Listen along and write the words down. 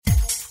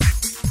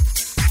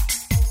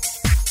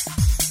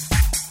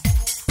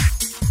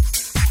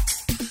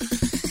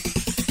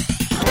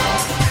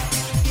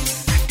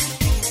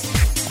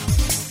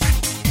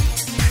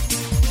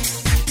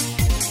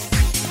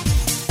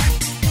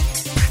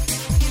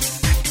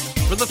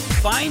the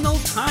final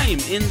time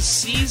in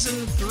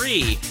Season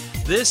 3.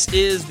 This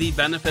is the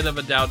Benefit of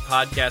a Doubt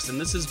podcast, and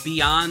this is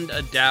Beyond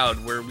a Doubt,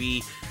 where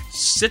we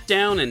sit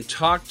down and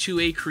talk to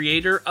a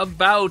creator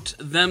about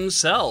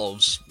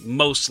themselves,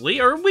 mostly,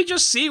 or we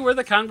just see where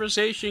the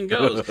conversation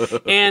goes.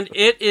 And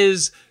it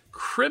is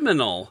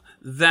criminal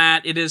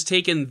that it has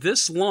taken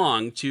this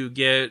long to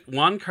get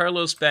Juan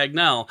Carlos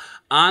Bagnell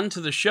onto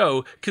the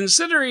show,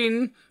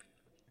 considering,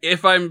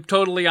 if I'm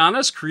totally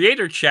honest,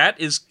 Creator Chat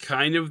is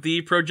kind of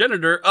the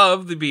progenitor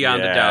of the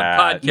Beyond a Doubt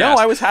podcast. No,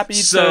 I was happy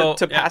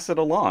to pass it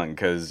along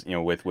because, you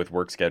know, with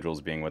work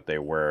schedules being what they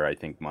were, I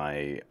think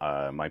my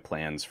my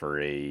plans for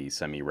a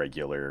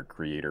semi-regular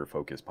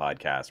creator-focused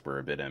podcast were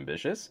a bit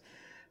ambitious.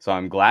 So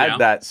I'm glad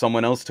that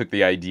someone else took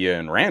the idea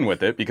and ran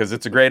with it, because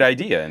it's a great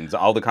idea, and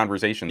all the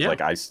conversations, like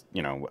I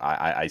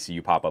see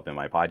you pop up in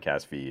my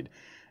podcast feed.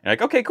 And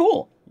like, okay,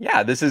 cool.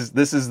 Yeah, this is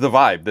the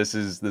vibe. This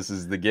is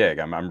the gig.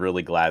 I'm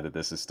really glad that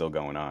this is still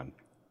going on.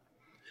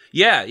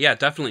 Yeah,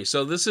 definitely.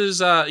 So this is,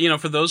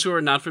 for those who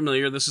are not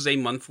familiar, this is a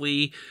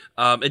monthly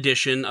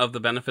edition of the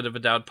Benefit of a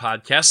Doubt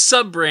podcast,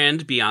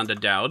 sub-brand Beyond a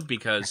Doubt,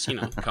 because,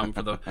 come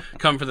for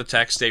the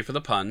text, stay for the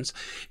puns.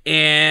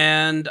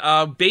 And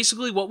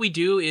basically what we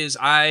do is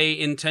I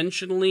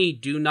intentionally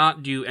do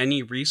not do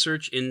any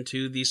research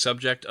into the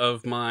subject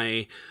of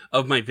my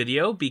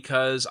video,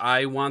 because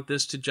I want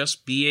this to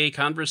just be a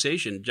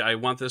conversation. I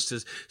want this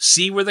to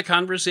see where the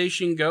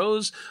conversation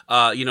goes.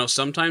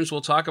 Sometimes we'll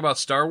talk about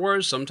Star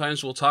Wars.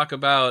 Sometimes we'll talk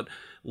about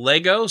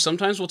Lego.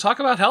 Sometimes we'll talk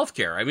about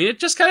healthcare. I mean, it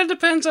just kind of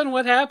depends on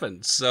what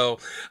happens. So,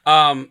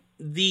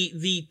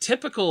 the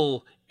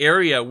typical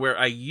area where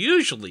I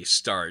usually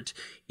start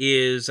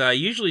is I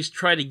usually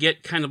try to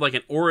get kind of like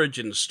an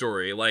origin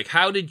story. Like,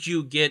 how did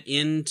you get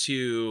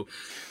into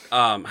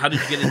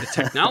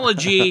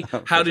technology?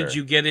 How did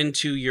you get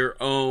into your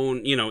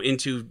own,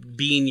 into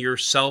being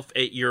yourself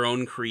your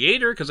own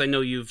creator? Because I know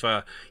you've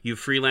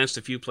freelanced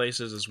a few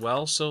places as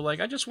well. So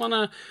like, I just want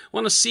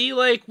to see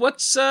like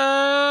what's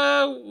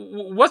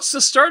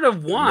the start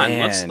of Juan?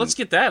 Let's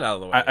get that out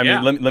of the way. I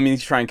mean, let me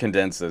try and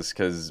condense this,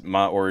 because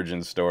my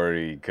origin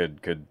story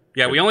could.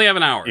 Yeah, we only have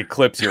an hour.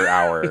 Eclipse your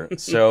hour.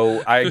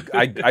 So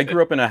I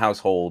grew up in a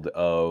household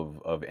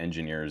of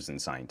engineers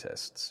and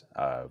scientists.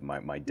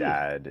 My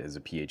dad is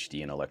a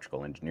PhD in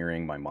electrical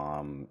engineering. My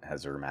mom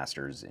has her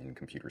master's in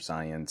computer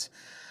science.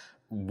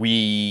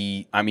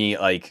 I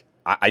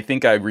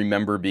think I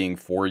remember being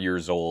 4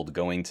 years old,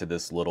 going to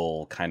this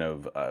little kind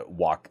of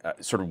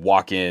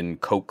walk-in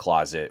coat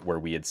closet where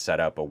we had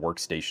set up a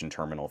workstation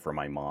terminal for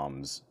my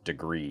mom's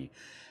degree.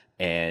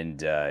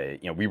 And,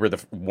 we were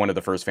one of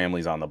the first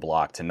families on the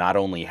block to not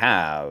only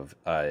have,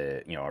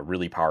 a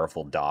really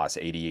powerful DOS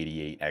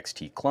 8088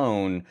 XT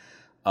clone,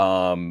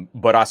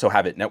 but also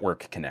have it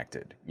network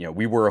connected.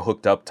 We were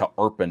hooked up to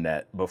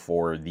ARPANET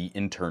before the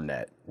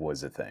internet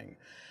was a thing.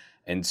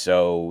 And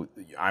so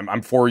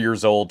I'm 4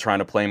 years old trying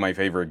to play my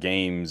favorite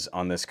games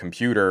on this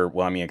computer.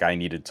 Well, I mean, a guy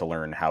needed to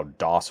learn how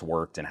DOS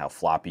worked and how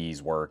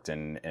floppies worked.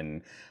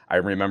 And I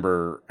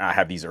remember I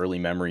have these early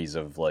memories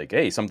of like,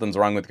 hey, something's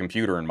wrong with the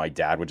computer. And my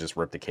dad would just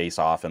rip the case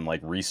off and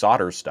like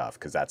resolder stuff,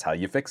 because that's how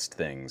you fixed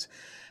things.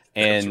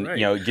 And, right.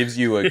 It gives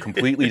you a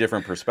completely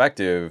different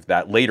perspective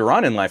that later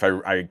on in life,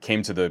 I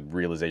came to the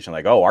realization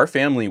like, oh, our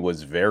family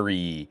was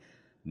very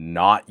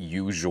not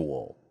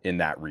usual in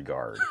that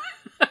regard.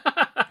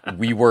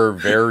 We were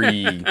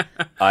very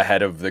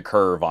ahead of the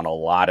curve on a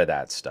lot of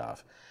that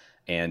stuff.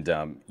 And,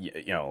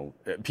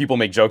 people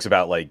make jokes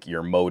about like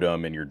your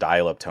modem and your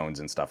dial-up tones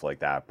and stuff like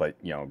that. But,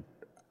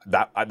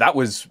 that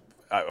was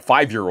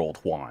 5-year-old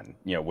Juan,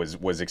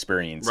 was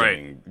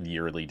experiencing the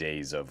early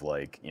days of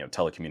like,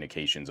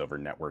 telecommunications over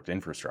networked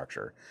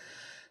infrastructure.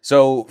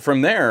 So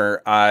from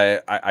there,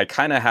 I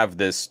kind of have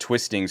this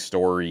twisting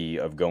story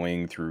of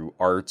going through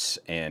arts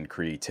and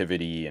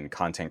creativity and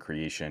content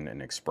creation and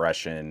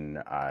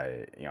expression.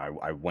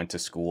 I went to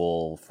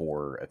school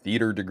for a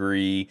theater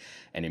degree,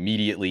 and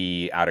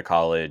immediately out of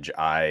college,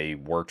 I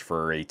worked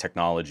for a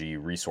technology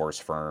resource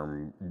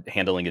firm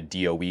handling a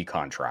DOE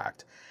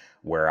contract,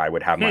 where I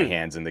would have my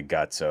hands in the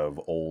guts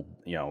of old,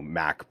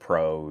 Mac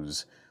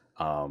Pros.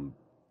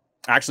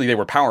 Actually, they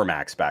were Power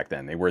Macs back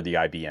then. They were the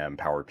IBM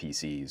Power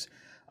PCs.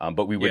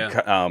 But we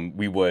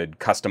would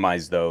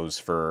customize those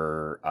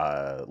for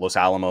Los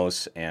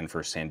Alamos and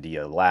for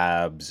Sandia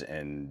Labs,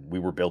 and we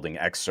were building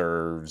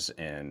Xserves,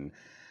 and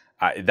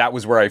that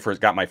was where I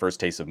first got my first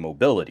taste of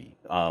mobility.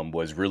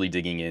 Was really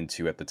digging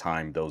into, at the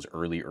time, those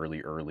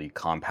early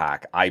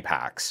compact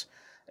iPAQs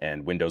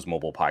and Windows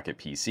Mobile Pocket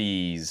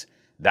PCs.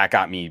 That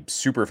got me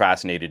super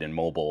fascinated in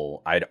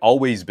mobile. I'd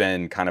always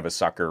been kind of a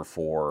sucker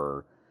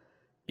for.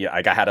 Yeah,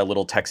 I had a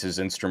little Texas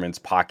Instruments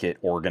pocket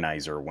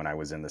organizer when I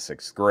was in the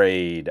 6th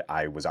grade.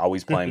 I was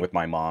always playing with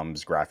my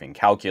mom's graphing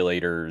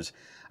calculators.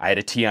 I had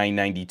a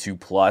TI-92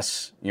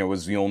 Plus,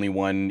 was the only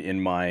one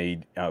in my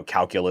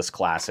calculus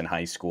class in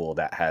high school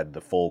that had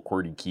the full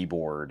QWERTY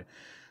keyboard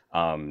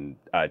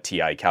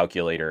TI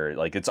calculator.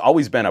 Like, it's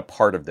always been a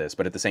part of this,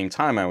 but at the same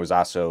time, I was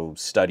also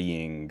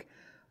studying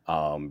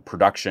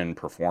production,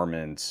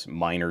 performance,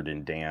 minored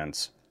in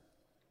dance.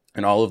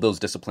 And all of those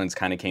disciplines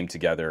kind of came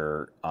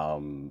together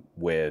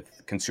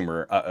with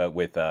voiceover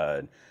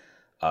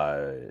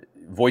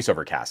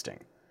casting.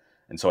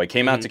 And so I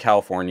came out to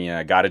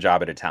California, got a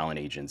job at a talent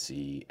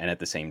agency, and at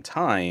the same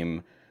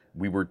time,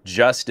 we were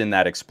just in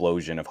that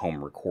explosion of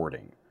home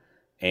recording.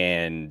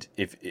 And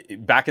if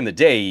back in the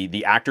day,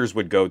 the actors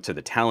would go to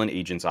the talent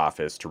agent's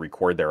office to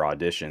record their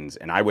auditions,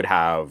 and I would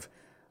have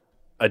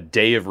a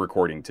day of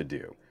recording to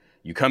do.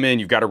 You come in,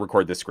 you've got to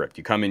record this script.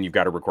 You come in, you've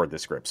got to record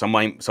this script.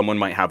 Someone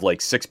might have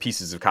like 6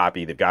 pieces of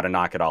copy. They've got to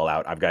knock it all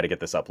out. I've got to get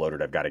this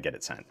uploaded. I've got to get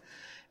it sent.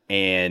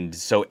 And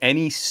so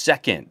any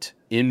second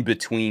in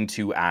between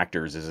 2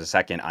 actors is a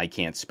second I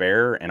can't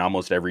spare. And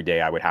almost every day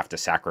I would have to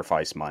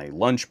sacrifice my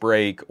lunch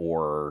break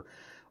or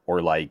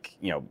like,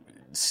 you know,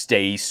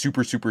 stay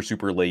super, super,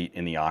 super late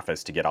in the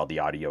office to get all the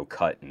audio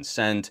cut and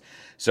sent.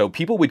 So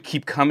people would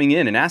keep coming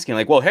in and asking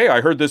like, well, hey, I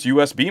heard this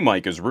USB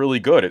mic is really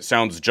good. It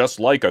sounds just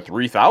like a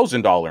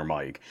 $3,000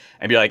 mic.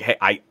 And be like, hey,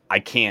 I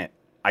can't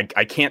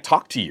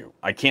talk to you.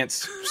 I can't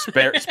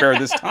spare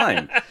this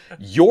time.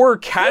 Your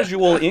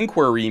casual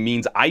inquiry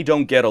means I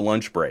don't get a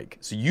lunch break.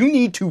 So you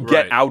need to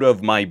get out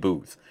of my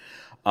booth.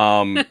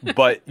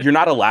 But you're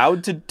not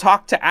allowed to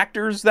talk to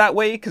actors that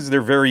way because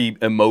they're very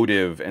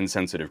emotive and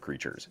sensitive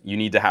creatures. You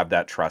need to have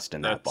that trust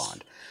in that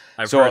bond.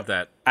 I've heard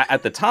that.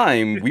 At the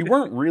time, we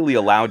weren't really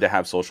allowed to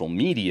have social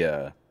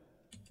media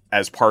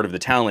as part of the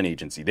talent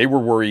agency. They were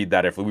worried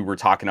that if we were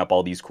talking up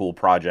all these cool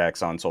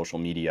projects on social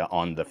media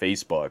on the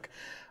Facebook,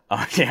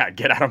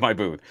 get out of my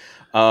booth.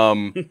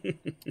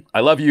 I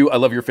love you. I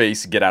love your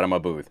face. Get out of my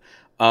booth.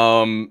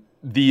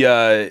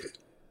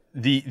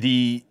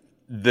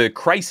 The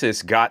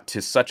crisis got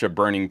to such a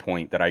burning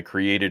point that I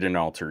created an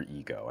alter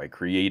ego. I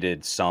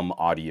created Some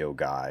Audio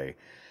Guy,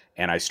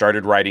 and I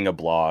started writing a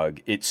blog.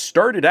 It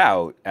started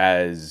out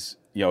as,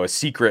 you know, a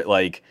secret,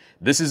 like,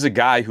 this is a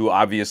guy who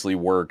obviously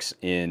works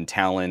in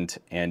talent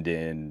and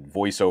in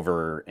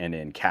voiceover and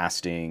in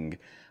casting,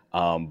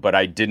 but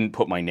I didn't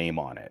put my name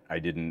on it.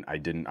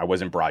 I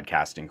wasn't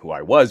broadcasting who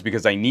I was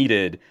because I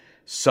needed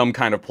some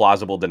kind of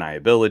plausible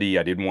deniability.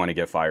 I didn't want to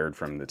get fired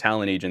from the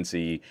talent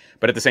agency.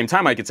 But at the same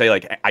time, I could say,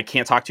 like, I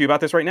can't talk to you about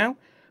this right now.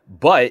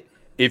 But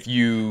if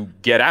you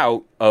get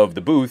out of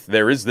the booth,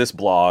 there is this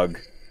blog.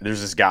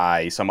 There's this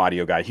guy, Some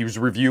Audio Guy. He was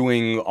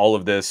reviewing all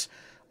of this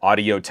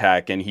audio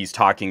tech, and he's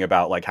talking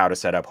about like how to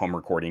set up home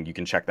recording. You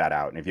can check that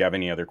out. And if you have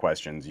any other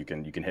questions, you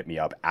can hit me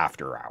up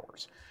after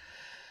hours.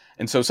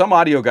 And so Some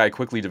Audio Guy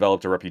quickly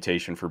developed a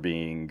reputation for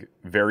being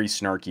very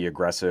snarky,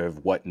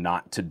 aggressive, what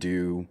not to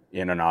do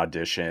in an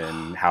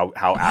audition, how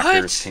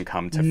actors can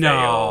come to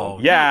fail.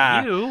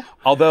 Yeah. You.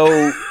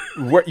 Although,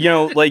 you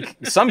know, like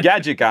Some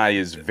Gadget Guy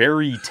is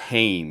very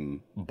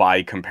tame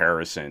by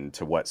comparison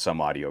to what Some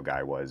Audio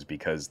Guy was,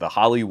 because the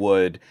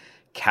Hollywood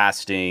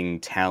casting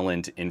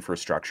talent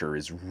infrastructure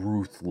is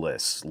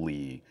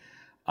ruthlessly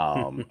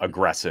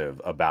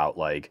aggressive about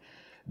like,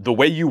 the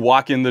way you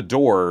walk in the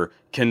door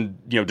can,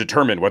 you know,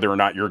 determine whether or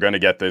not you're going to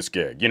get this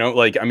gig. You know,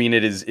 like, I mean,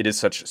 it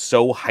is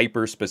so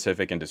hyper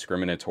specific and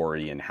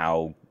discriminatory in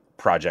how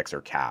projects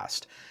are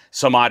cast.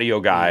 Some Audio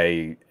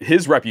Guy,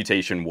 his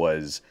reputation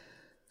was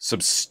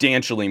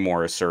substantially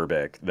more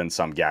acerbic than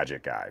Some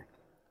Gadget Guy.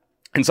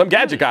 And Some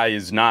Gadget Guy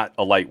is not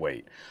a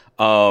lightweight.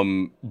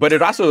 But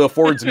it also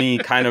affords me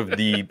kind of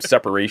the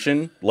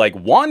separation. Like,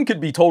 Juan could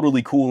be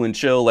totally cool and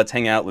chill. Let's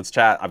hang out. Let's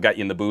chat. I've got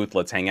you in the booth.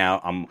 Let's hang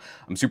out. I'm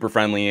super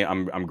friendly.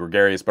 I'm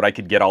gregarious, but I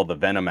could get all the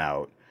venom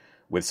out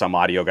with Some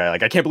Audio Guy.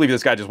 Like, I can't believe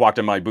this guy just walked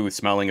in my booth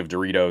smelling of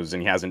Doritos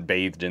and he hasn't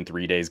bathed in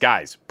 3 days.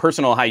 Guys,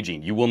 personal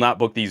hygiene. You will not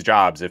book these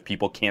jobs if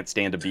people can't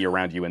stand to be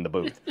around you in the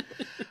booth.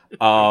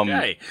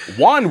 Okay.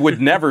 Juan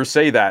would never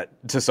say that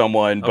to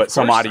someone, but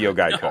Some Audio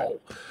Guy could.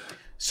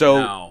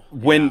 So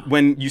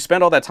when you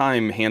spend all that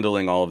time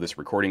handling all of this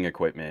recording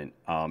equipment,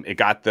 it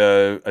got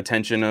the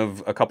attention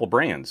of a couple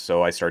brands.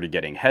 So I started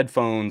getting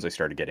headphones, I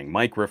started getting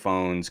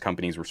microphones.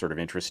 Companies were sort of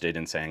interested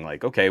in saying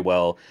like, okay,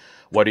 well,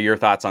 what are your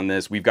thoughts on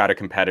this? We've got a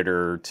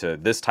competitor to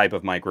this type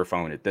of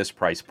microphone at this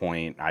price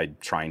point. I'd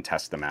try and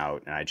test them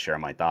out and I'd share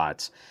my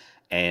thoughts.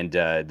 And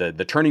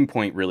the turning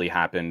point really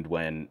happened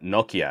when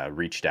Nokia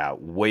reached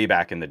out way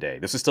back in the day.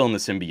 This is still in the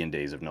Symbian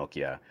days of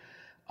Nokia.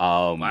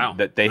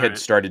 That they had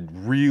started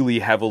really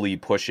heavily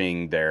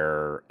pushing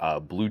their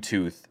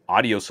Bluetooth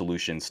audio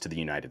solutions to the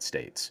United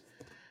States.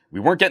 We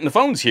weren't getting the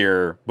phones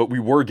here, but we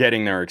were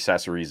getting their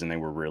accessories and they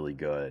were really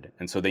good.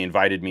 And so they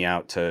invited me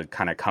out to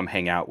kind of come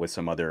hang out with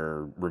some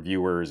other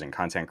reviewers and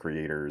content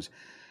creators.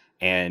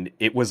 And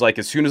it was like,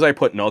 as soon as I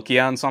put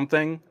Nokia on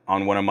something,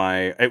 on one of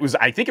my,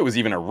 I think it was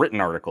even a written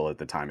article at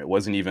the time. It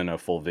wasn't even a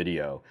full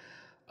video.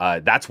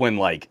 That's when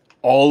like,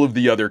 all of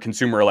the other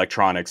consumer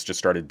electronics just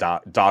started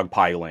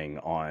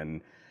dogpiling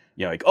on,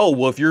 you know, like, oh,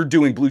 well, if you're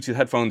doing Bluetooth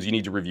headphones, you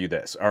need to review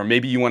this. Or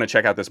maybe you want to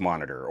check out this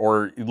monitor.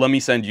 Or let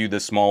me send you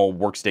this small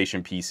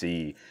workstation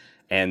PC.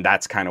 And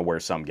that's kind of where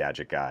Some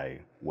Gadget Guy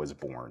was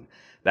born.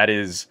 That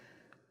is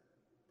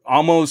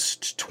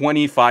almost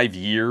 25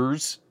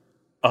 years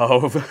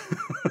of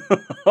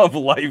of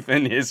life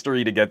and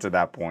history to get to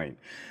that point.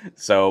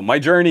 So my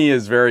journey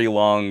is very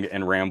long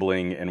and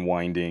rambling and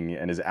winding,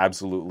 and is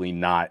absolutely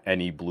not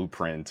any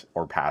blueprint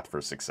or path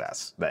for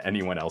success that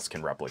anyone else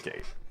can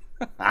replicate.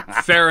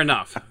 Fair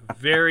enough.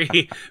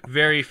 Very,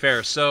 very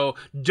fair. So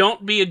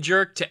don't be a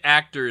jerk to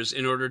actors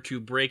in order to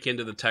break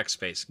into the tech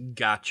space.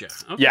 Gotcha.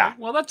 Okay. Yeah.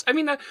 Well, that's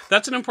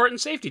an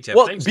important safety tip.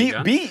 Well, Thanks,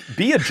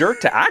 be a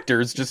jerk to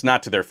actors, just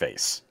not to their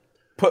face.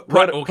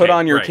 Put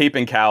on your cape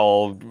and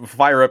cowl,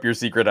 fire up your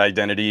secret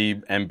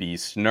identity, and be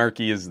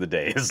snarky as the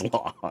day is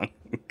long.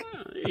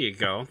 There you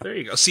go.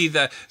 See,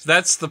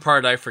 that's the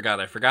part I forgot.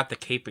 I forgot the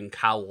cape and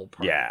cowl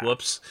part. Yeah.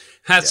 Whoops.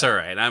 That's all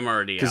right. I'm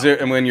already out.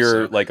 Because when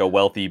you're like a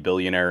wealthy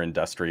billionaire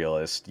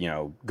industrialist,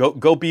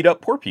 go beat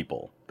up poor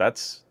people.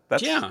 That's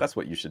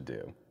what you should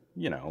do.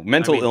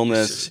 Mental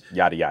illness,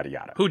 yada yada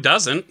yada. Who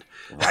doesn't?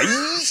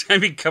 Right? I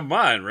mean, come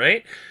on,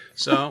 right?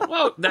 So,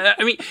 well,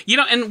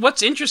 and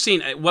what's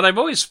interesting, what I've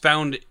always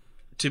found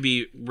to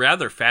be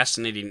rather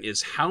fascinating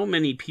is how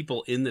many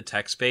people in the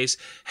tech space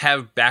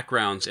have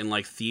backgrounds in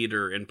like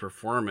theater and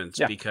performance,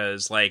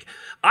 because like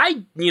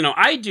I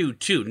do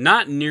too,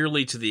 not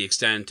nearly to the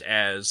extent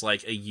as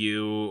like a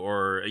you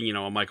or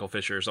a Michael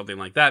Fisher or something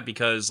like that,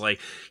 because like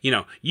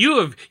you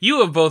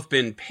have both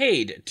been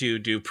paid to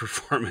do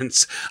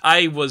performance.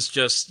 I was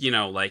just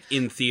like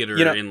in theater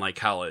in like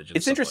college.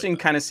 It's interesting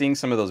kind of seeing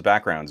some of those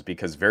backgrounds,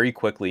 because very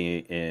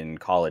quickly in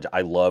college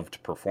I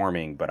loved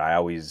performing, but I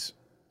always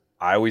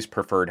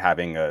preferred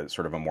having a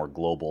sort of a more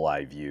global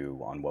eye view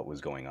on what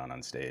was going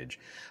on stage.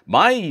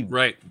 My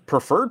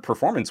preferred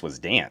performance was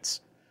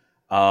dance.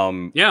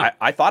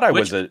 I thought I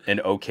was an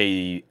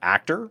okay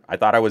actor. I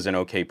thought I was an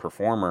okay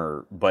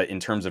performer, but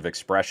in terms of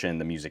expression,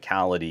 the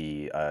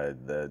musicality,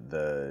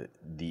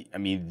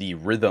 the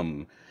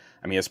rhythm,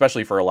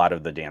 especially for a lot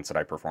of the dance that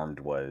I performed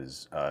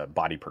was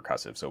body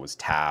percussive. So it was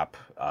tap,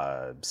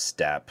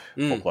 step,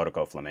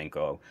 folklorico,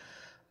 flamenco.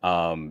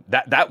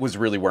 That was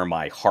really where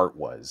my heart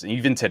was. And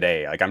even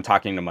today, like I'm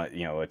talking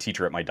to a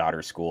teacher at my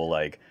daughter's school,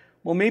 like,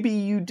 well, maybe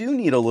you do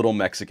need a little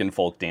Mexican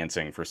folk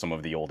dancing for some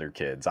of the older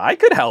kids. I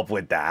could help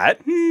with that.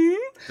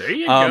 There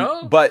you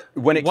go. But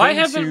when it why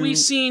haven't we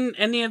seen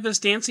any of this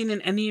dancing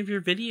in any of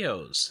your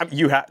videos?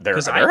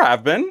 There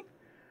have been.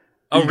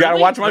 Oh, you gotta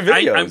watch my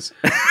videos.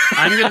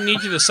 I'm going to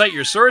need you to cite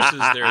your sources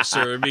there,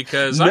 sir,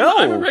 because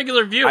I'm a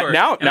regular viewer.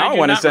 Now I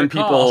want to send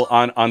people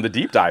on the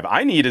deep dive.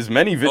 I need as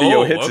many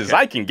video hits as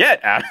I can get,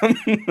 Adam.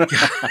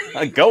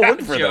 Go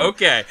look for them.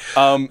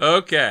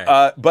 Okay.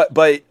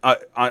 But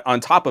on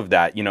top of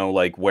that,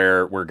 like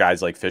where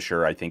guys like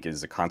Fisher, I think,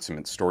 is a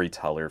consummate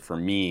storyteller. For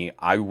me,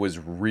 I was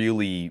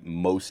really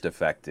most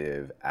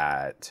effective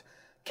at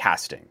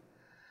casting.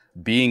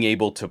 Being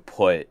able to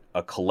put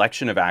a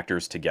collection of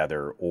actors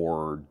together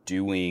or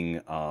doing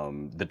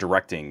the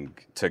directing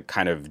to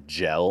kind of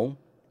gel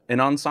an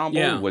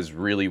ensemble was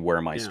really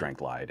where my strength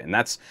lied. And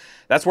that's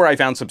where I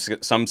found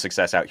some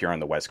success out here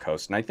on the West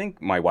Coast. And I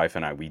think my wife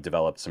and we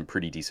developed some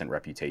pretty decent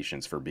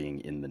reputations for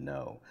being in the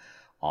know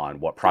on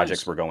what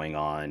projects were going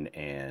on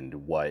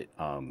and what,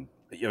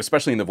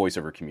 especially in the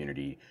voiceover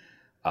community,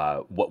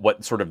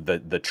 what sort of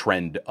the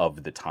trend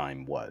of the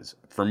time was.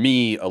 For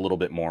me, a little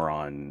bit more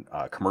on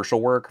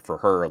commercial work. For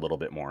her, a little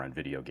bit more on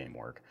video game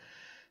work.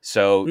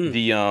 So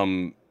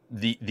the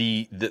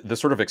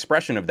sort of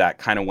expression of that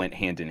kind of went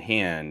hand in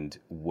hand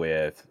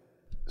with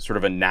sort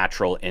of a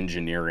natural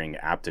engineering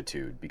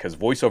aptitude, because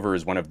voiceover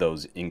is one of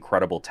those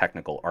incredible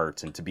technical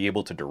arts, and to be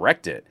able to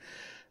direct it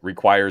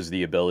requires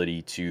the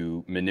ability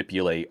to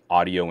manipulate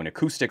audio and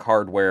acoustic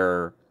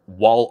hardware,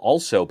 while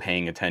also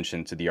paying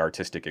attention to the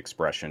artistic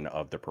expression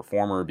of the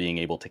performer, being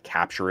able to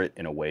capture it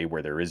in a way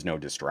where there is no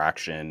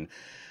distraction,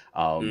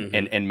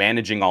 and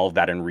managing all of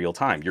that in real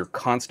time. You're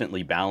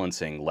constantly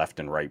balancing left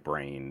and right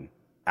brain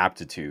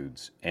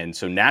aptitudes. And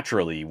so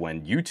naturally,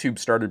 when YouTube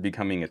started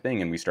becoming a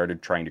thing and we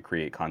started trying to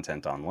create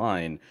content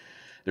online,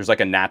 there's like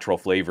a natural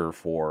flavor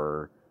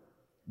for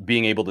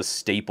being able to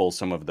staple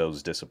some of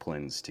those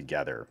disciplines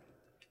together.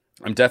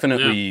 I'm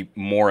definitely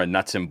more a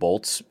nuts and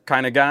bolts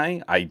kind of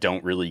guy. I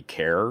don't really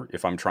care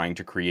if I'm trying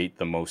to create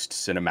the most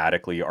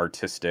cinematically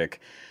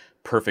artistic,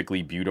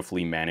 perfectly,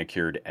 beautifully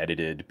manicured,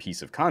 edited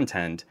piece of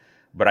content,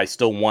 but I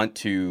still want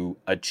to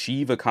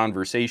achieve a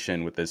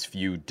conversation with as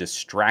few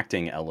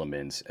distracting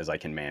elements as I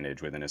can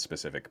manage within a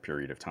specific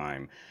period of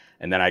time.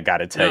 And then I got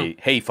to say,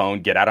 hey,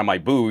 phone, get out of my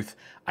booth.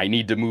 I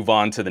need to move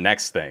on to the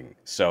next thing.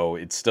 So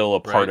it's still a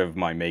part of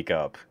my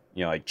makeup,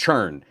 like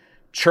churn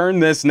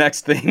this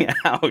next thing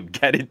out,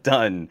 get it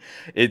done.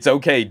 It's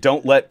okay.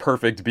 Don't let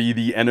perfect be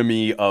the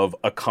enemy of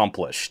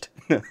accomplished.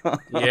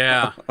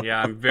 Yeah,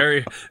 I'm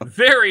very,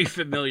 very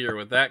familiar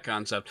with that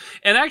concept.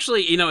 And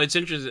actually, it's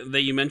interesting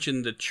that you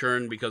mentioned the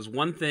churn, because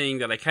one thing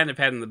that I kind of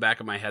had in the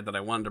back of my head that I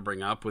wanted to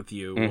bring up with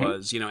you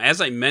was,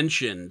 as I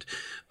mentioned,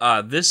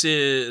 this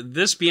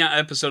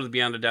episode of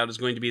Beyond a Doubt is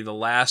going to be the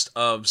last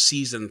of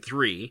season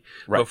 3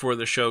 before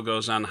the show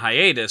goes on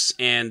hiatus.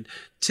 And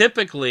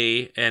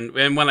typically, and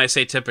when I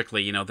say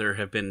typically, there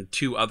have been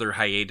 2 other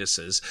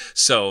hiatuses,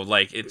 so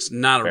like it's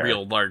not a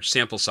real large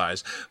sample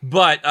size.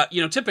 But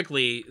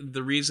typically, the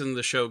the reason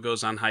the show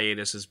goes on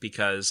hiatus is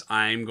because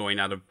I'm going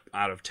out of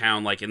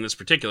town. Like in this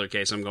particular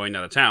case, I'm going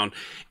out of town,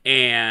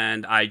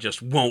 and I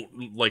just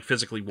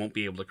physically won't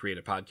be able to create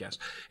a podcast.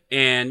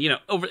 And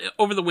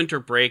over the winter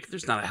break,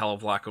 there's not a hell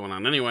of a lot going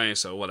on anyway,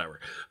 so whatever.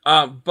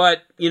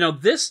 But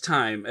this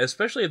time,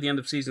 especially at the end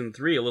of season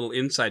 3, a little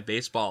inside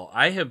baseball.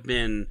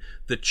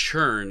 The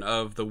churn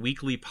of the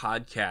weekly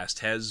podcast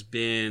has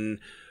been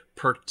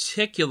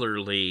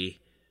particularly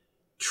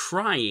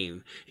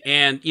trying,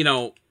 and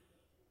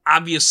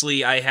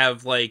obviously I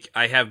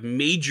have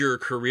major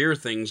career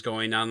things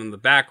going on in the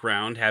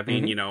background,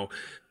 having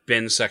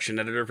been section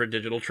editor for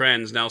Digital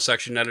Trends, now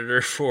section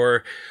editor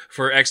for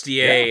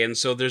XDA, and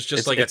so there's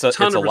just it's a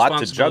ton of lot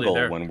to juggle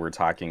there. When we're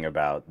talking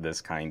about this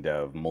kind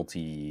of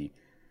when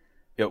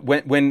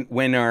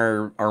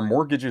our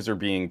mortgages are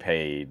being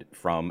paid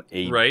from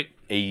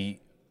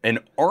an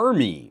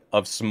army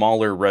of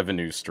smaller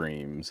revenue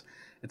streams.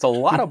 It's a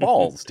lot of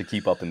balls to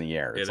keep up in the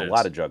air. It's a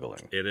lot of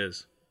juggling. It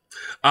is.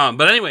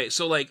 But anyway,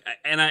 so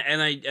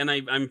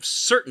I'm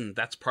certain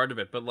that's part of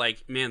it. But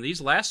man,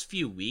 these last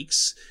few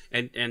weeks,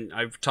 and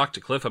I've talked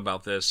to Cliff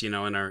about this, in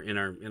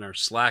our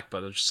Slack.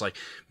 But it's just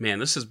man,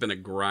 this has been a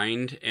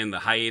grind, and the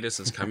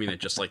hiatus is coming at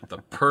just the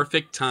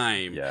perfect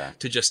time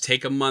to just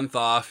take a month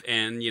off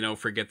and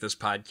forget this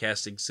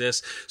podcast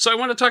exists. So I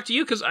want to talk to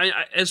you because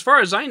as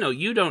far as I know,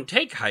 you don't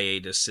take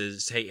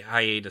hiatuses.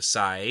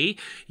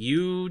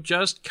 You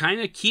just kind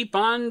of keep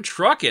on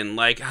trucking.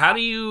 How do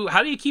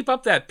you keep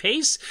up that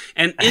pace?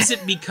 And is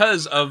it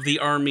because of the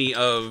army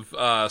of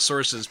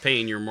sources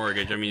paying your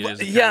mortgage? I mean,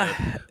 is it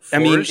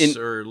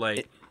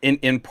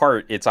in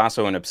part, it's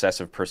also an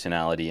obsessive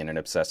personality and an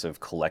obsessive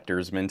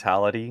collector's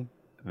mentality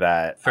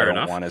that I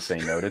don't want to say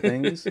no to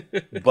things.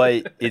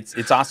 But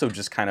it's also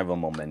just kind of a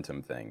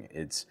momentum thing.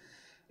 It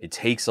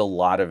takes a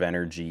lot of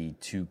energy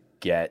to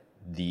get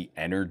the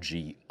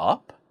energy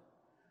up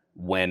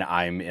when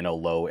I'm in a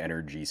low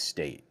energy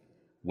state.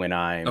 When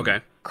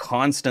I'm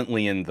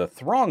constantly in the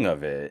throng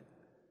of it,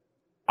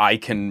 I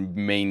can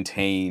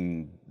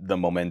maintain the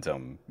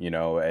momentum,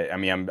 I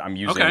mean, I'm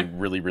using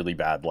really, really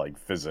bad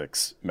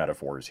physics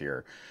metaphors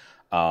here.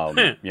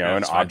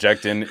 An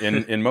object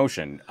in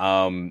motion.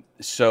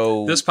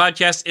 So this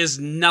podcast is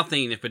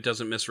nothing if it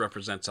doesn't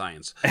misrepresent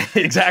science.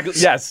 Exactly.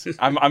 Yes,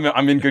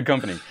 I'm in good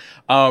company.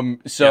 When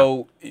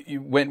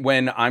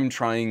I'm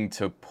trying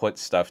to put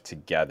stuff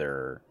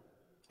together,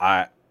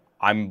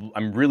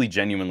 I'm really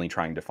genuinely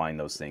trying to find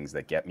those things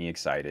that get me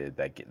excited,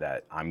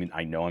 that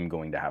I know I'm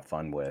going to have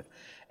fun with,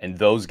 and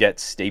those get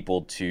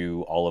stapled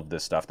to all of the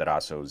stuff that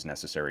also is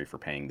necessary for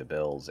paying the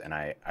bills. And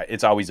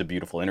it's always a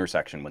beautiful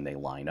intersection when they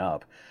line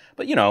up.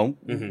 But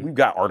we've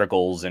got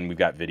articles and we've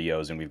got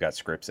videos and we've got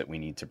scripts that we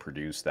need to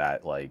produce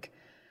that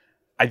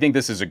I think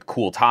this is a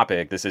cool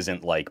topic. This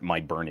isn't my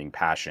burning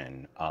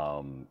passion.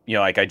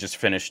 I just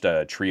finished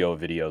a trio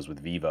of videos with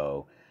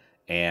Vivo,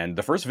 and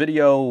the first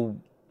video,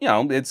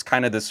 it's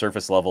kind of this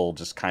surface level,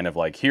 just kind of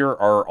here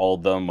are all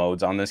the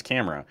modes on this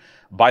camera.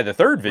 By the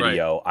third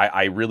video,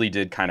 I really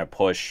did kind of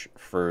push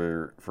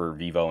for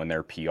Vivo and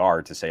their PR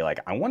to say,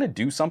 I want to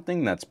do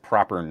something that's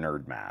proper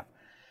nerd math.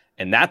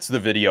 And that's the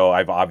video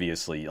I've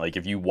obviously,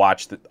 if you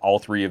watch all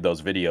 3 of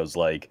those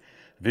videos,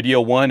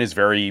 video 1 is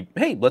very,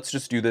 hey, let's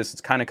just do this.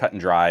 It's kind of cut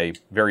and dry,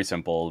 very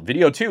simple.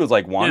 Video 2 is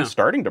Juan's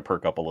starting to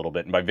perk up a little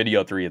bit. And by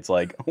video 3, it's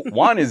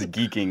Juan is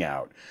geeking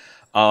out.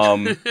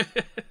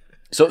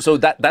 So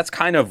that's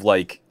kind of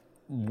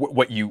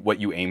what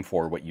you aim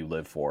for, what you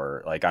live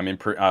for. I'm in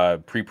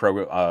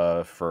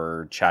pre-pro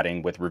for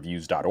chatting with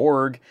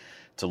reviews.org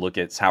to look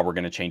at how we're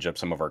going to change up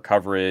some of our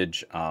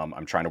coverage.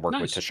 I'm trying to work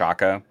with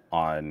Tashaka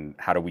on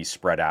how do we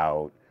spread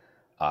out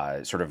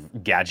sort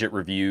of gadget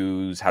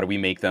reviews. How do we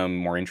make them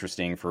more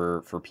interesting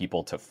for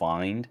people to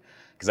find?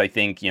 Because I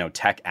think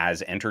tech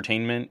as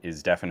entertainment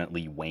is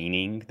definitely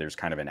waning. There's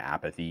kind of an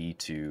apathy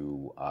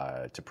to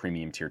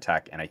premium tier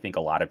tech, and I think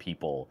a lot of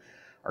people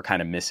are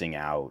kind of missing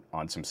out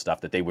on some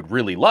stuff that they would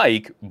really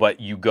like, but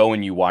you go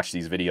and you watch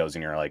these videos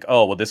and you're like,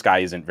 oh, well, this guy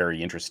isn't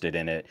very interested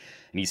in it.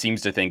 And he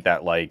seems to think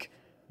that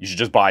you should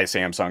just buy a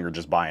Samsung or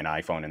just buy an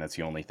iPhone and that's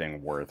the only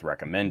thing worth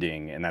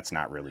recommending. And that's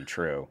not really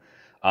true.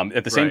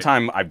 At the same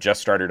time, I've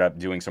just started up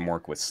doing some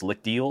work with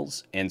Slick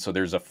Deals. And so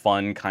there's a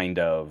fun kind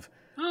of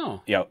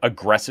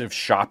aggressive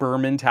shopper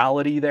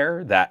mentality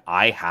there that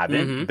I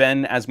haven't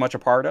been as much a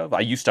part of. I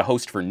used to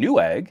host for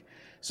Newegg.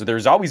 So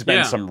there's always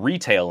been some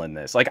retail in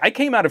this. I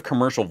came out of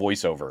commercial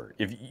voiceover.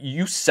 If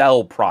you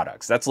sell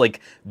products, that's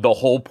the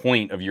whole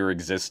point of your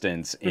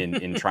existence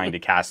in trying to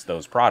cast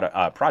those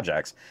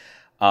projects.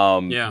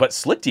 But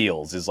Slick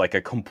Deals is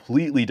a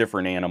completely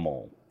different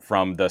animal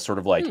from the sort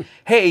of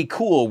hey,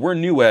 cool, we're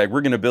Newegg, we're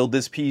going to build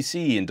this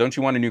PC, and don't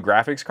you want a new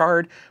graphics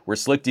card? Where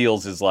Slick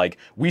Deals is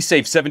we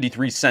save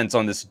 73 cents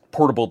on this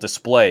portable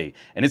display,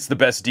 and it's the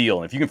best deal.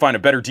 And if you can find a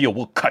better deal,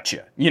 we'll cut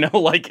you.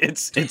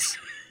 It's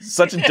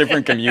such a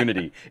different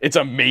community. It's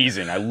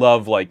amazing. I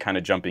love kind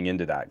of jumping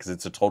into that because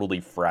it's a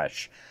totally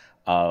fresh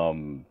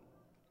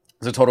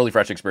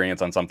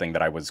experience on something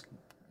that I was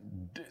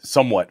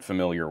somewhat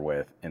familiar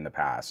with in the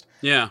past.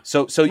 Yeah.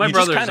 So My you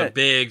brother's just kind a of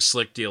big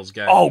Slick Deals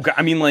guy. oh,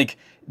 I mean, like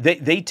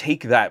they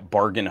take that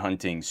bargain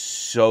hunting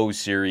so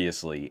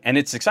seriously, and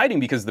it's exciting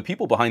because the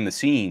people behind the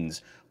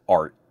scenes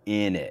are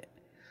in it.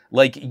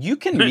 Like you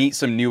can meet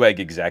some Newegg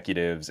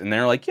executives, and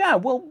they're like, "Yeah,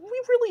 well,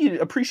 we really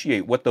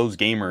appreciate what those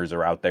gamers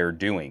are out there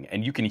doing,"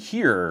 and you can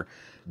hear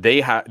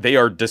they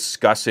are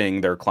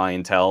discussing their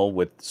clientele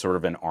with sort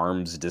of an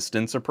arm's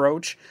distance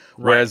approach.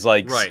 Whereas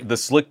the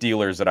Slick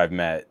Dealers that I've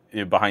met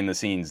behind the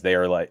scenes, they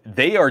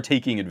are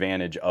taking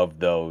advantage of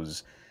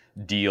those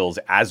deals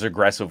as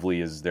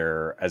aggressively as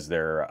their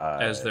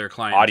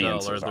clientele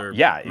audiences or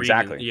their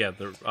exactly.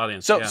 Their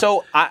audience.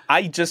 So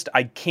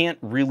I can't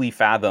really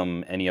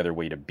fathom any other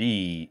way to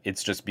be.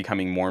 It's just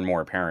becoming more and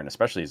more apparent,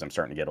 especially as I'm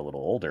starting to get a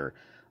little older.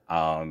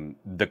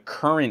 The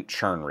current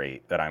churn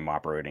rate that I'm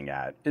operating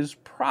at is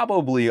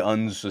probably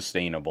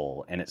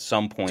unsustainable, and at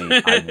some point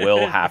I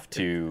will have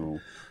to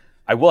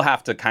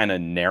kind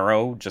of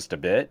narrow just a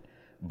bit.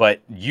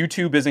 But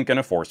YouTube isn't going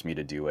to force me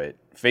to do it.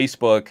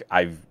 Facebook,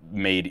 I've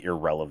made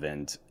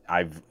irrelevant.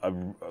 I've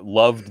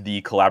loved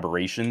the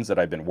collaborations that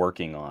I've been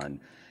working on.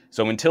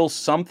 So until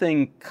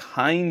something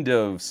kind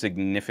of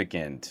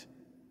significant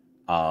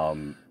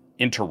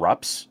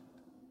interrupts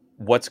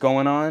what's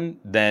going on,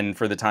 then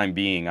for the time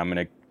being, I'm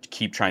going to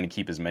keep trying to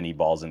keep as many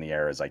balls in the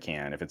air as I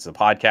can. If it's the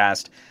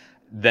podcast,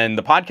 then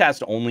the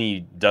podcast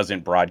only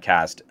doesn't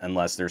broadcast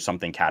unless there's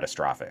something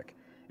catastrophic.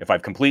 If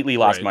I've completely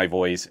lost my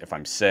voice, if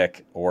I'm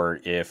sick,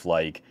 or if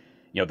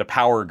the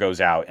power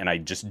goes out and I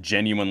just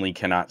genuinely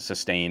cannot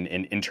sustain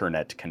an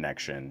internet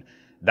connection,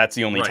 that's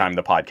the only time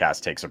the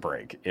podcast takes a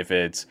break. If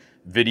it's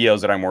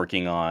videos that I'm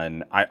working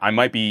on, I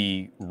might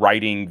be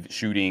writing,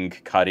 shooting,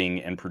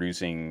 cutting, and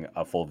producing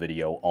a full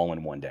video all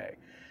in one day.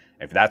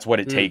 If that's what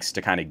it takes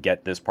to kind of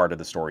get this part of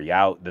the story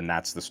out, then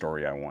that's the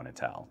story I want to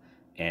tell.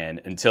 And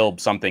until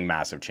something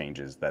massive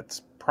changes,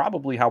 that's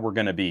probably how we're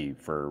going to be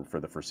for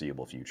the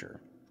foreseeable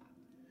future.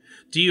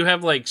 Do you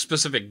have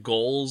specific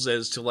goals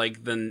as to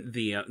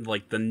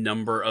the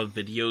number of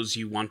videos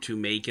you want to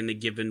make in a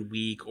given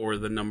week, or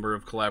the number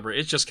of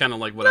collaborators? It's just kind of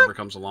whatever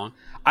comes along.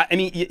 I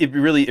mean, it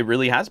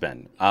really has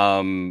been.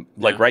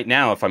 Right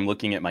now, if I'm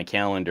looking at my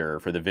calendar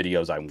for the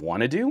videos I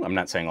want to do, I'm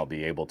not saying I'll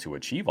be able to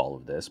achieve all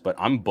of this, but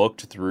I'm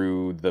booked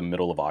through the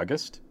middle of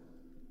August.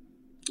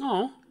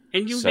 Oh,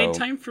 and you made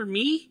time for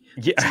me?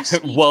 Yeah.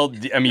 Well,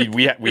 I mean,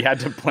 we had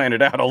to plan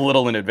it out a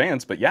little in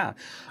advance, but yeah,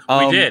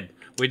 we did.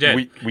 We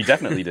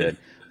definitely did.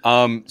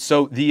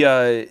 So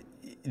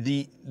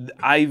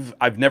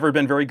I've never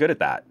been very good at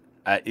that.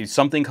 If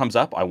something comes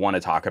up, I want to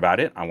talk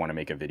about it. I want to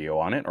make a video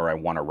on it, or I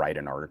want to write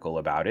an article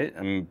about it.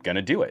 I'm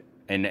gonna do it.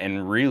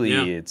 And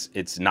really,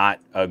 it's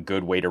not a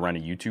good way to run a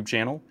YouTube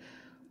channel.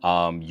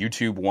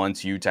 YouTube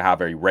wants you to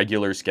have a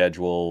regular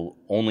schedule,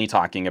 only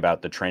talking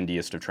about the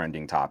trendiest of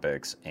trending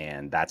topics,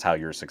 and that's how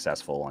you're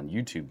successful on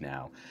YouTube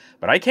now.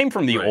 But I came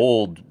from the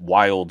old,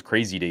 wild,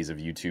 crazy days of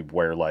YouTube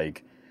where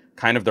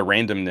kind of the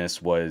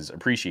randomness was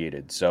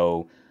appreciated.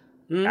 So,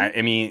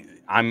 I mean,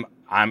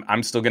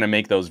 I'm still going to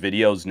make those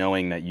videos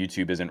knowing that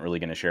YouTube isn't really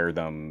going to share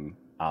them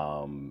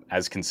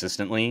as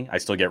consistently. I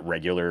still get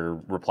regular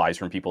replies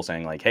from people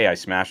saying hey, I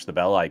smashed the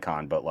bell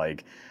icon, but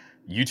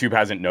YouTube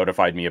hasn't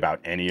notified me about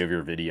any of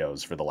your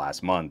videos for the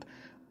last month.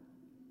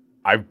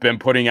 I've been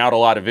putting out a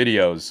lot of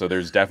videos, so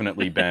there's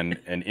definitely been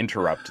an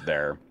interrupt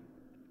there,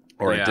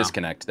 or a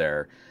disconnect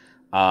there.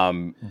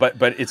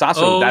 But it's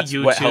also that's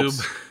YouTube. What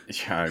helps.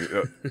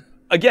 Yeah,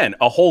 again,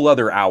 a whole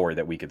other hour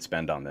that we could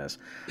spend on this.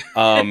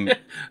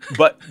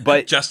 But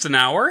just an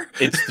hour.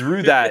 It's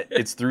through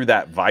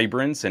that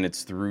vibrance, and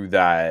it's through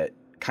that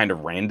kind of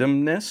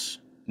randomness,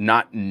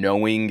 not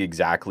knowing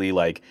exactly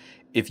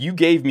if you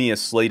gave me a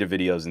slate of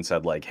videos and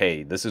said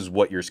hey, this is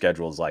what your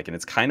schedule is like, and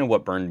it's kind of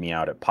what burned me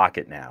out at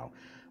Pocket now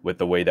with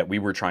the way that we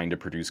were trying to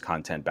produce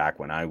content back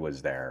when I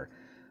was there.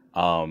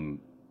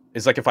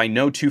 It's if I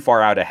know too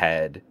far out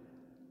ahead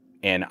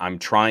and I'm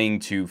trying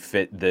to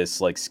fit this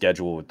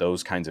schedule with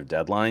those kinds of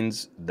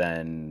deadlines,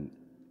 then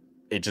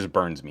it just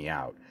burns me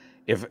out.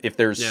 If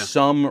there's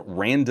some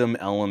random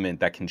element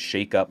that can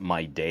shake up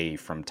my day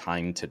from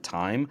time to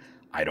time,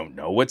 I don't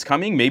know what's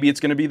coming. Maybe it's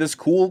going to be this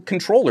cool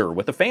controller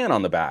with a fan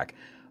on the back.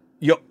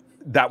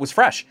 That was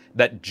fresh.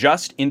 That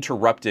just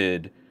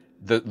interrupted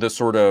the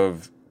sort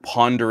of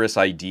ponderous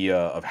idea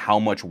of how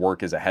much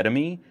work is ahead of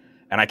me,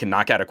 and I can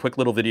knock out a quick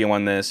little video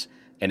on this,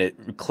 and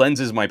it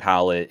cleanses my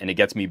palate, and it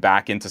gets me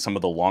back into some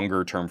of the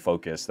longer term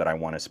focus that I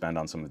want to spend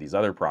on some of these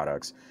other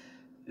products.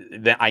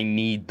 That I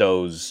need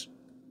those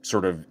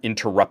sort of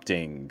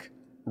interrupting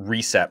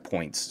reset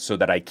points so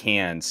that I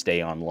can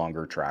stay on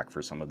longer track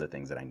for some of the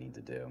things that I need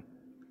to do.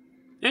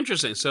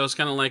 Interesting. So it's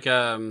kind of like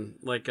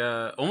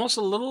almost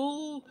a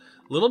little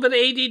little bit of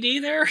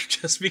ADD there,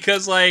 just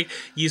because like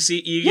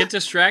you get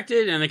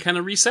distracted and it kind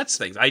of resets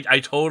things. I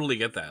totally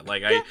get that.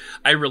 Like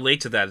I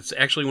relate to that. It's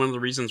actually one of the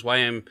reasons why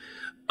I'm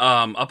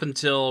up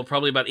until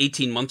probably about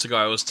 18 months ago,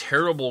 I was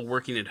terrible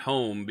working at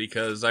home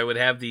because I would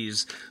have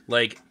these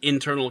like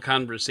internal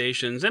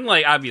conversations and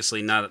like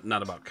obviously not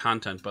about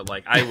content, but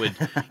like I would,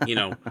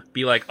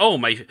 be like, oh,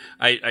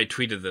 I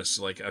tweeted this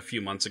like a few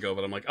months ago,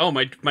 but I'm like, oh,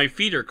 my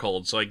feet are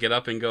cold. So I get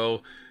up and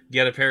go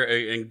get a pair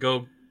and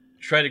go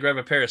try to grab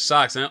a pair of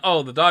socks, and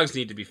oh, the dogs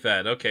need to be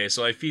fed. Okay,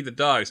 so I feed the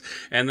dogs,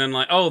 and then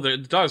like, oh, the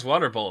dog's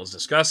water bowl is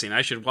disgusting.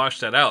 I should wash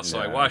that out. So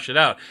I wash it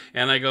out,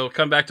 and I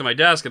come back to my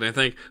desk, and I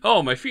think,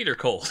 oh, my feet are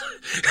cold.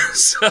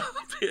 So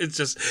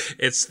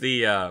it's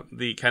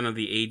the kind of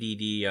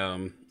the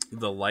ADD,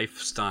 the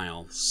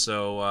lifestyle.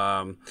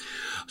 So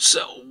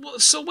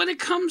when it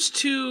comes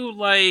to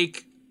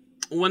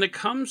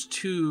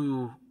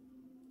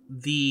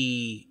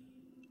the,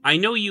 I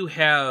know you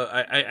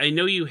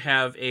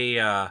have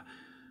a.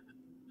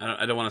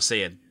 I don't want to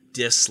say a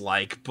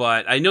dislike,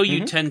 but I know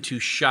you tend to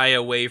shy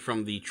away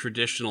from the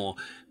traditional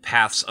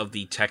paths of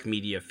the tech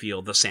media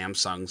field, the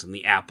Samsungs and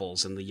the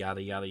Apples and the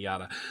yada yada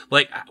yada.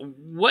 Like,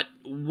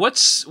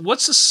 what's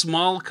a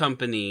small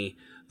company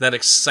that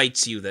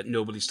excites you that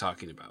nobody's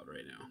talking about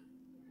right now?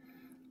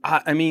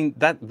 I mean,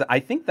 I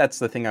think that's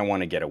the thing I want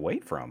to get away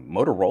from.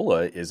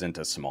 Motorola isn't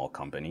a small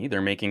company.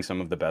 They're making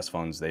some of the best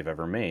phones they've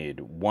ever made.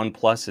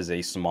 OnePlus is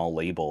a small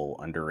label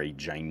under a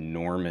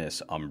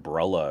ginormous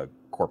umbrella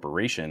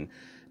corporation.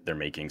 They're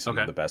making some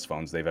of the best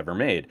phones they've ever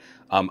made.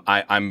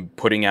 I'm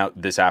putting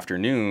out this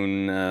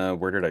afternoon,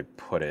 where did I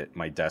put it?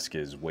 My desk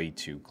is way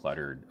too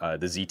cluttered.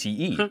 The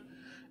ZTE.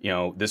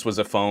 This was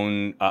a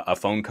phone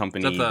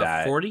company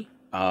that 40?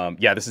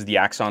 Yeah, this is the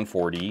Axon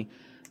 40.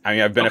 I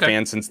mean, I've been a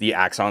fan since the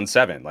Axon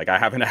 7. Like, I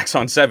have an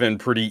Axon 7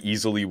 pretty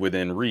easily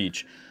within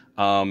reach.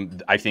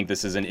 I think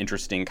this is an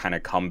interesting kind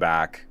of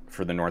comeback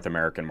for the North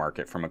American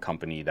market from a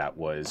company that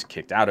was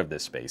kicked out of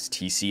this space.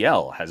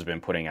 TCL has been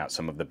putting out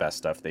some of the best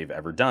stuff they've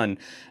ever done.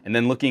 And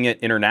then looking at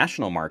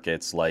international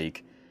markets,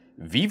 like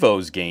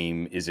Vivo's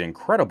game is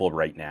incredible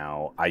right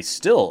now. I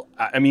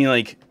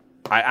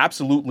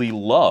absolutely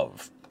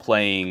love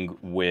playing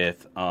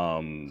with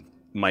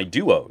my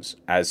Duos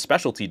as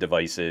specialty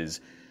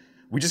devices.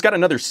 We just got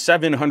another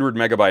 700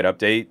 megabyte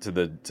update to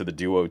the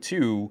Duo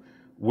 2,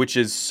 which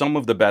is some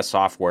of the best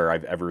software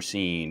I've ever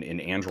seen in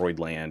Android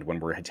land when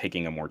we're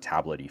taking a more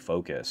tablet-y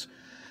focus.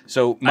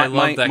 So I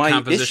love that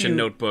composition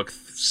notebook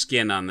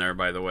skin on there,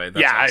 by the way.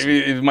 That's awesome. I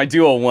mean, my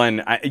Duo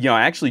 1, I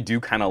actually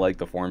do kind of like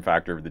the form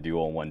factor of the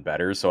Duo 1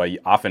 better, so I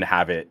often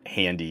have it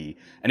handy.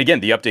 And again,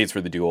 the updates for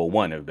the Duo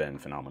 1 have been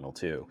phenomenal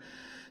too.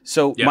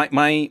 So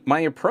my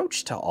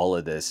approach to all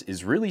of this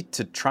is really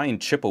to try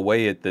and chip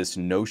away at this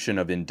notion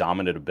of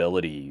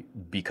indomitability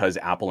because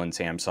Apple and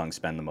Samsung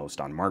spend the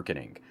most on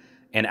marketing.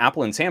 And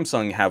Apple and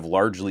Samsung have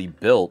largely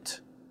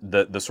built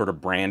the sort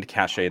of brand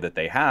cachet that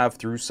they have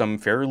through some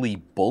fairly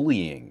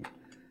bullying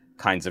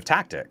kinds of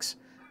tactics.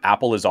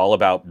 Apple is all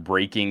about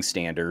breaking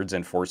standards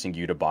and forcing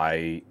you to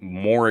buy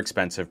more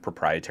expensive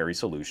proprietary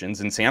solutions.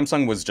 And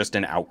Samsung was just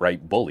an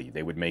outright bully.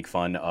 They would make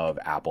fun of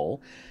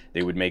Apple.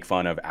 They would make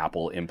fun of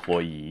Apple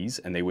employees,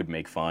 and they would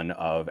make fun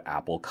of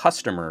Apple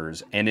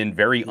customers, and in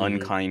very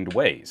unkind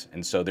ways.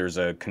 And so there's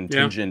a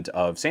contingent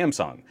of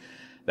Samsung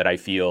that I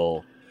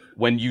feel,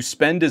 when you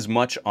spend as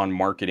much on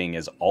marketing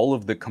as all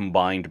of the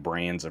combined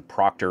brands of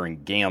Procter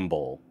 &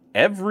 Gamble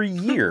every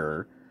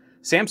year,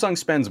 Samsung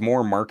spends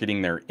more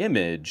marketing their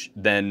image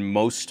than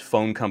most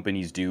phone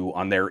companies do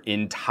on their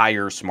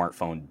entire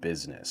smartphone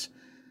business.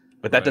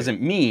 But that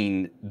doesn't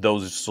mean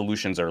those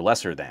solutions are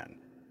lesser than.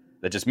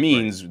 That just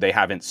means they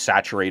haven't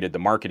saturated the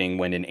marketing,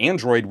 when in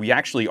Android, we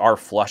actually are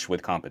flush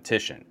with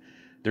competition.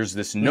 There's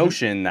this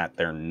notion that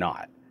they're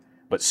not.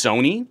 But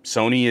Sony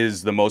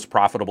is the most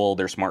profitable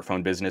their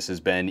smartphone business has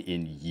been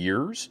in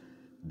years.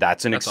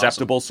 That's an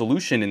acceptable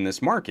solution in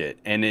this market.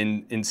 And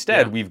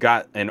instead, we've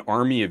got an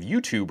army of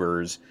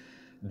YouTubers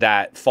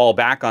that fall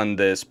back on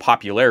this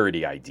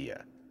popularity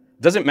idea.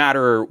 It doesn't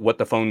matter what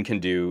the phone can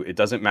do. It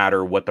doesn't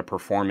matter what the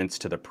performance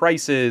to the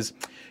price is.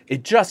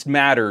 It just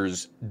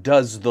matters,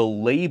 does the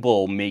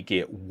label make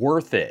it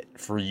worth it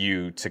for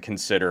you to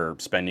consider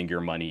spending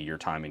your money, your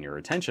time, and your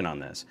attention on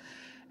this?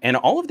 And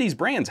all of these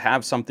brands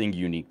have something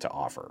unique to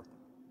offer.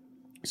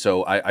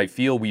 So I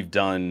feel we've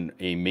done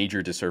a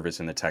major disservice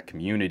in the tech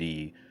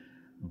community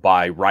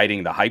by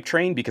riding the hype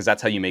train, because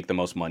that's how you make the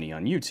most money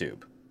on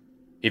YouTube.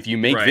 If you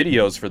make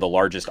videos for the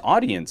largest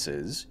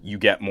audiences, you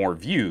get more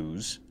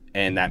views,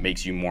 and that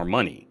makes you more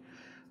money.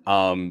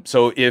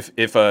 So if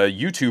a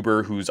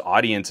YouTuber whose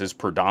audience is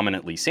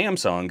predominantly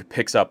Samsung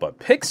picks up a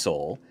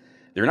Pixel,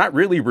 they're not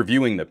really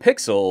reviewing the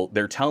Pixel.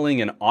 They're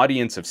telling an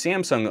audience of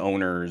Samsung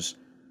owners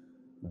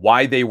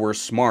why they were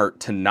smart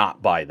to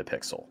not buy the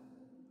Pixel.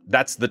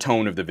 That's the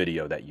tone of the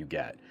video that you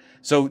get.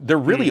 So there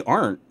really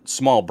aren't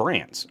small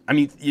brands. I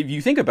mean, if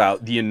you think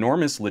about the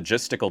enormous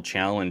logistical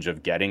challenge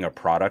of getting a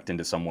product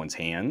into someone's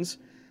hands,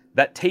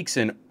 that takes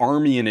an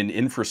army and an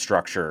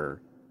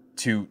infrastructure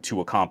to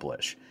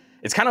accomplish.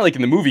 It's kind of like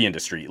in the movie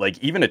industry.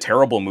 Like, even a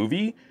terrible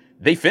movie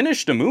they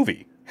finished a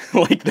movie.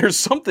 Like, there's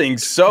something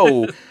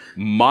so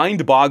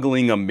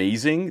mind-boggling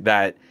amazing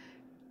that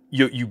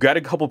you get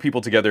a couple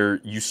people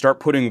together, you start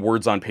putting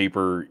words on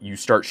paper, you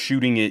start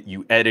shooting it,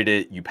 you edit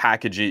it, you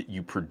package it,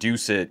 you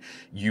produce it,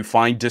 you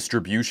find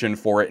distribution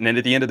for it, and then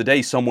at the end of the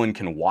day, someone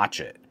can watch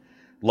it.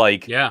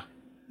 Like, yeah,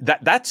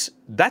 that's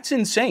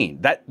insane.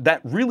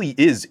 That really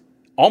is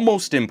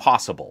almost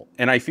impossible.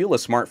 And I feel a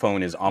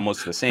smartphone is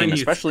almost the same,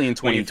 especially in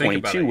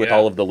 2022 with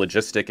all of the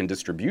logistic and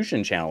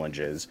distribution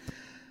challenges.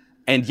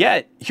 And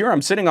yet, here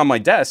I'm sitting on my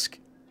desk,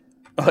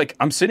 like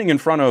I'm sitting in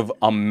front of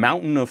a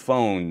mountain of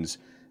phones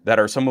that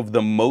are some of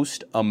the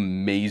most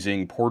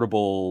amazing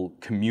portable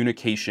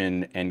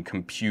communication and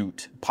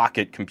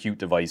pocket compute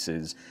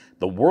devices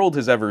the world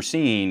has ever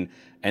seen.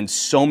 And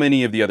so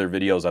many of the other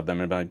videos of them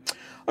have been like,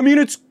 I mean,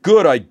 it's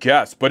good, I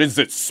guess, but is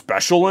it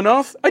special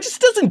enough? It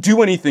just doesn't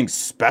do anything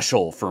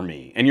special for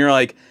me. And you're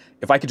like,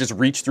 if I could just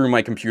reach through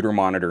my computer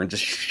monitor and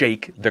just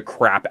shake the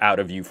crap out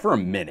of you for a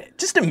minute,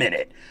 just a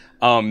minute,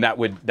 that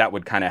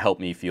would kind of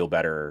help me feel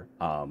better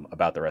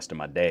about the rest of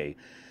my day.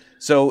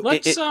 So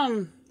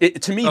to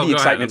me, the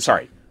excitement,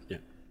 sorry,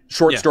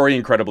 short story,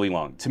 incredibly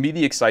long. To me,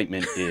 the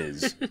excitement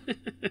is,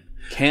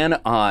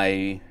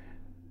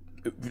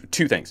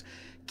 two things.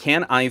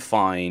 Can I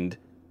find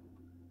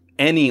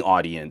any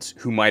audience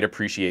who might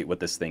appreciate what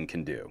this thing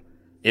can do?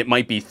 It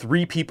might be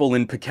 3 people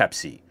in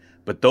Poughkeepsie,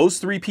 but those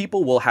 3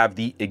 people will have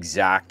the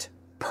exact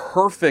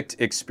perfect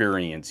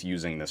experience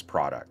using this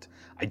product.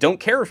 I don't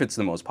care if it's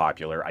the most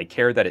popular. I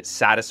care that it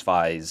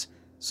satisfies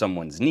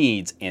someone's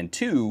needs. And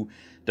 2,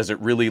 does it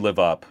really live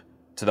up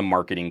to the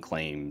marketing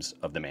claims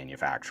of the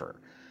manufacturer?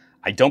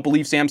 I don't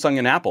believe Samsung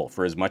and Apple,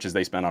 for as much as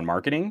they spend on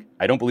marketing,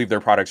 I don't believe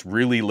their products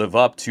really live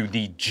up to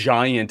the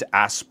giant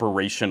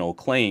aspirational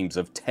claims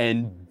of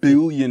 $10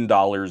 billion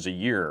a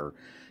year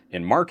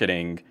in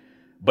marketing.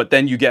 But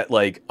then you get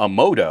like a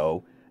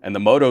Moto, and the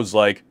Moto's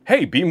like,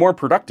 hey, be more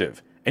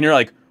productive. And you're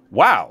like,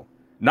 wow,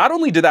 not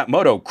only did that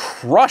Moto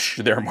crush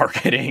their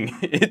marketing,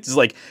 it's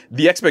like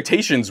the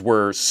expectations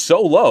were so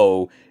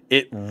low,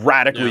 it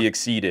radically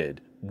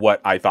exceeded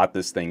what I thought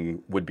this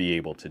thing would be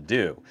able to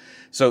do.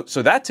 So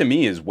that to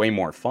me is way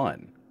more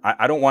fun.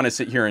 I don't want to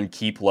sit here and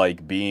keep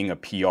like being a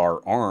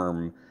PR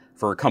arm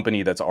for a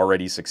company that's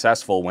already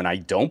successful when I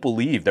don't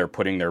believe they're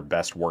putting their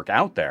best work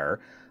out there.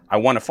 I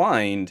want to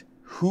find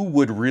who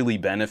would really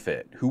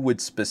benefit, who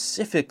would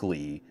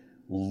specifically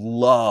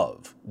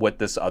love what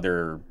this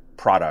other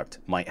product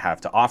might have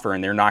to offer.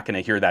 And they're not going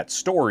to hear that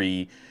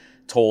story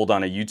told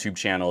on a YouTube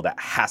channel that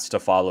has to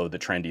follow the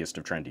trendiest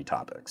of trendy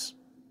topics.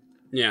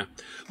 Yeah.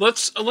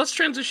 Let's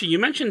transition. You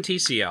mentioned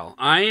TCL.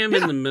 I am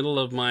in the middle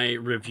of my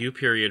review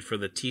period for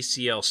the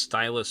TCL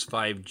Stylus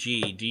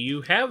 5G. Do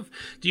you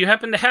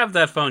happen to have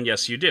that phone?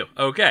 Yes, you do.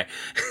 Okay.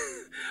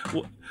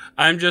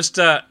 I'm just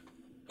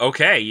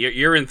okay,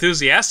 you're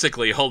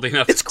enthusiastically holding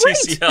up it's great.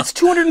 TCL. It's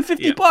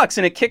 $250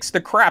 and it kicks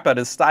the crap out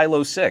of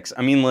Stylo 6.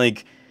 I mean,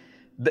 like,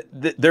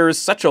 there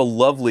is such a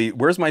lovely...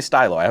 Where's my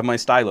stylo? I have my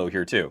stylo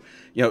here, too.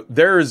 You know,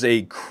 there is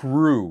a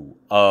crew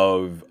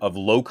of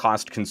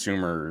low-cost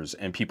consumers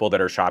and people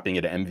that are shopping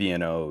at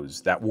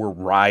MVNOs that will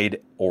ride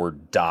or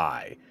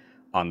die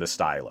on the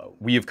stylo.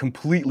 We have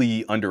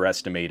completely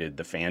underestimated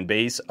the fan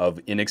base of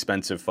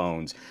inexpensive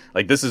phones.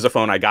 Like, this is a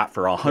phone I got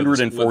for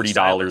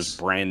 $140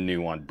 brand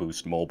new on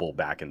Boost Mobile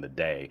back in the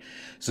day.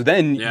 So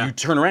then you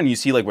turn around and you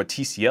see like what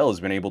TCL has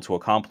been able to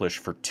accomplish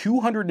for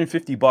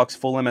 $250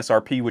 full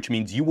MSRP, which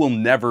means you will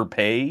never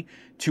pay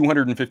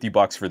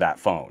 $250 for that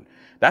phone.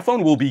 That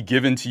phone will be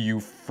given to you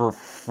for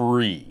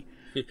free.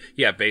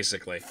 Yeah,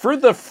 basically. For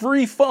the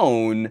free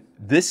phone,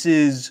 this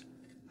is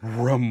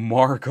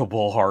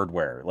remarkable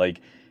hardware.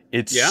 Like,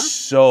 it's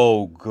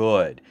so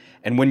good.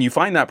 And when you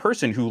find that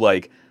person who,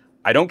 like,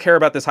 I don't care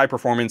about this high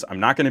performance, I'm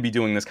not going to be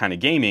doing this kind of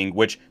gaming,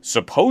 which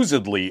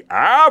supposedly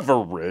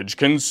average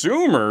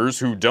consumers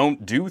who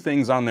don't do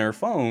things on their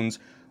phones,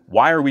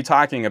 why are we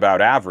talking about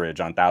average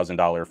on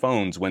 $1,000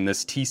 phones when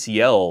this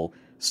TCL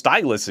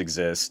stylus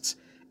exists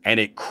and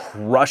it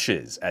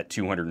crushes at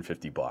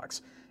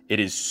 $250? It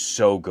is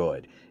so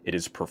good. It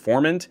is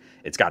performant.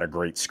 It's got a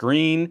great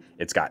screen.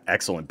 It's got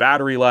excellent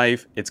battery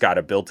life. It's got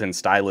a built-in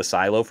stylus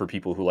silo for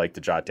people who like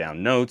to jot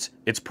down notes.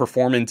 It's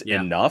performant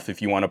enough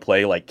if you want to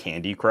play like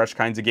Candy Crush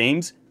kinds of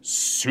games.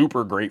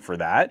 Super great for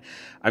that.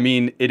 I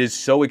mean, it is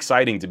so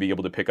exciting to be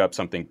able to pick up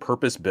something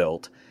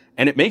purpose-built,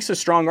 and it makes a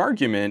strong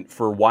argument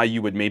for why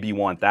you would maybe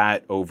want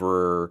that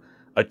over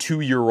a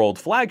 2-year-old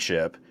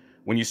flagship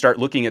when you start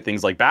looking at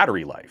things like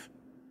battery life.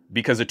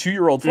 Because a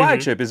 2-year-old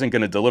flagship isn't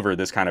going to deliver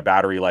this kind of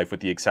battery life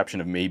with the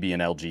exception of maybe an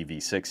LG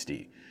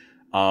V60.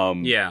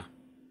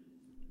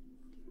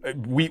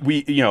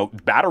 We you know,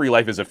 battery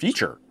life is a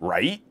feature,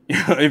 right?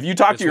 If you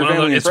talk to your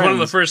family and friends... It's one of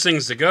the first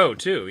things to go,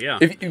 too, yeah.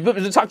 If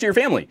you talk to your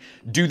family,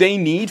 do they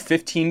need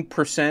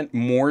 15%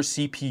 more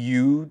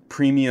CPU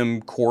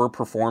premium core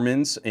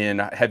performance in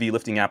heavy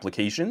lifting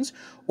applications?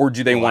 Or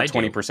do they want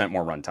 20%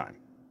 more runtime?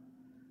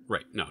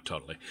 Right. No,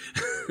 totally.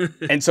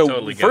 And so,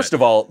 totally first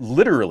of all,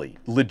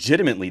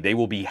 legitimately, they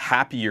will be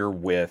happier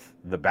with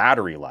the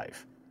battery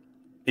life.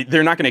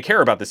 they're not going to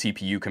care about the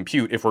CPU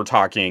compute if we're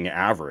talking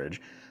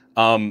average.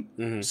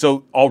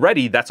 So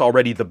that's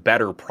already the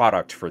better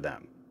product for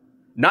them.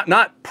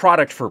 Not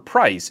product for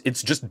price.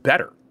 It's just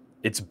better.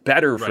 It's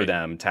better for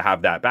them to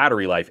have that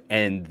battery life.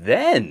 And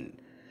then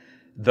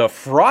the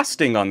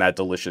frosting on that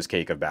delicious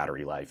cake of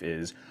battery life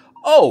is,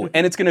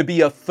 and it's going to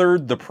be a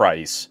third the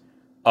price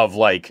of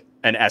like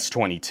an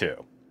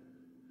S22.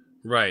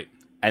 Right.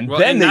 And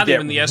then they not get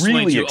even the S22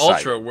 really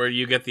excited. Ultra, where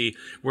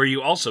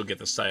you also get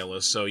the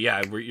stylus. So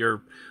yeah,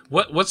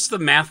 what's the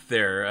math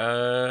there?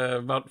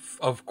 About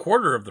a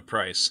quarter of the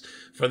price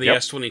for the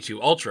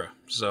S22 Ultra.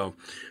 So,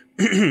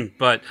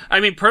 but I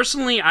mean,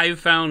 personally, I've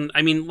found,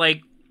 I mean,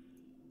 like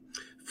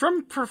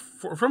from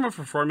a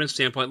performance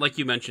standpoint, like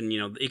you mentioned,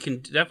 it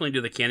can definitely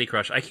do the Candy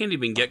Crush. I can't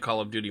even get Call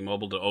of Duty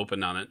Mobile to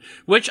open on it,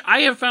 which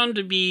I have found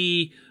to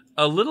be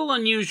a little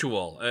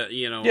unusual.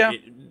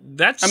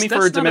 That's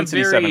for a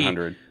Dimensity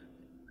 700.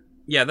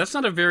 Yeah, that's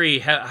not a very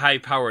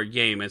high-powered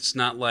game. It's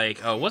not like,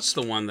 what's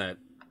the one that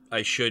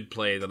I should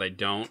play that I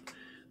don't,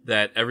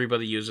 that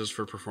everybody uses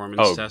for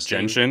performance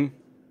testing? Genshin?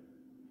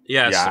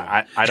 Yes.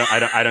 Yeah,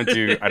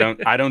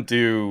 I don't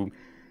do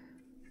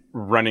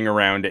running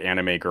around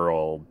anime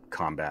girl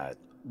combat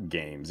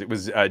games. It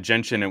was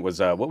Genshin. It was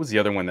what was the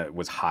other one that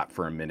was hot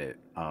for a minute?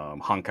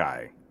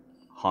 Honkai.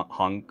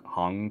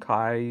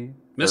 Honkai?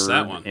 Missed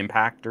that one.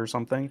 Impact or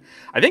something.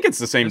 I think it's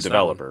the same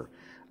developer.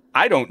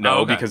 I don't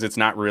know because it's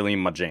not really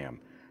my jam.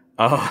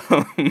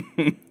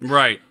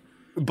 Right.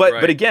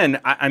 But again,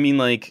 I mean,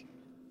 like,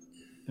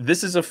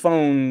 this is a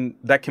phone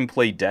that can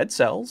play Dead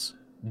Cells.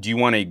 Do you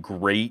want a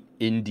great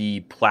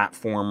indie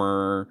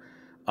platformer,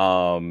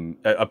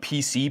 a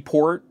PC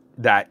port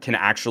that can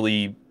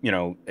actually,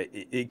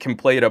 it can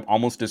play it up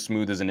almost as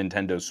smooth as a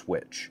Nintendo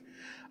Switch?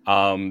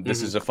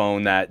 This is a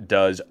phone that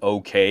does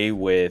okay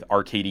with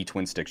arcadey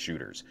twin stick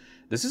shooters.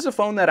 This is a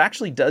phone that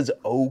actually does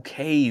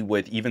okay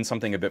with even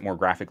something a bit more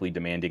graphically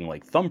demanding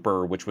like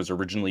Thumper, which was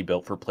originally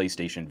built for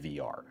PlayStation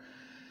VR.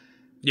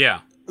 Yeah.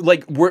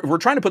 Like, we're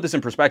trying to put this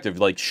in perspective.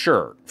 Like,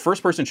 sure,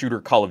 first-person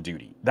shooter Call of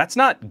Duty. That's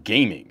not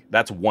gaming.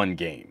 That's one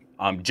game.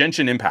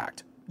 Genshin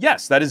Impact.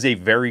 Yes, that is a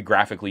very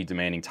graphically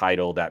demanding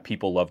title that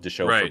people love to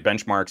show for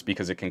benchmarks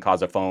because it can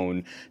cause a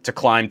phone to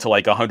climb to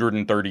like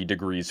 130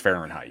 degrees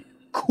Fahrenheit.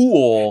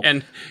 Cool.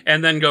 And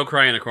then go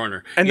cry in a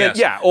corner. And then,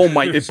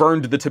 it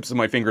burned the tips of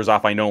my fingers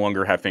off. I no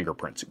longer have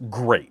fingerprints.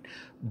 Great.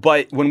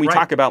 But when we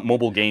talk about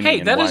mobile gaming... Hey,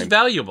 that is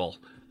valuable.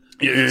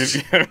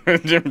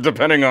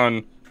 Depending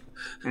on...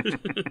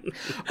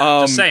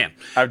 Just saying.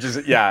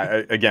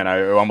 Again,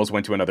 I almost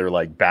went to another,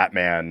 like,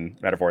 Batman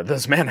metaphor.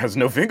 This man has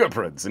no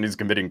fingerprints, and he's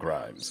committing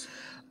crimes.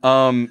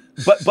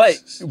 But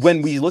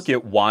when we look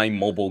at why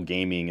mobile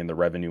gaming and the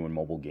revenue in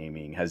mobile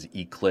gaming has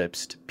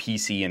eclipsed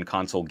PC and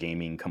console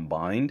gaming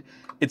combined,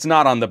 it's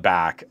not on the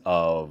back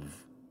of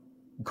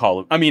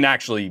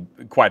actually,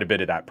 quite a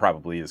bit of that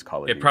probably is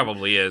Call of Duty. It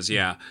probably is,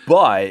 yeah.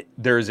 But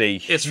there's a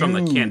huge from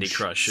the Candy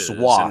Crushes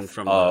swath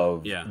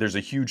there's a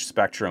huge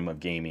spectrum of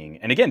gaming.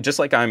 And again, just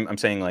like I'm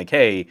saying, like,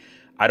 hey,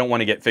 I don't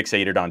want to get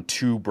fixated on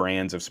two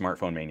brands of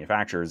smartphone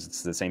manufacturers.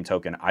 It's the same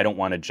token. I don't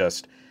want to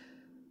just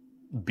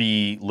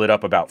be lit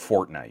up about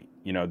Fortnite.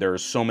 There are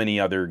so many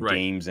other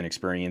games and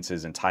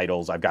experiences and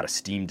titles. I've got a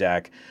Steam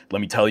Deck.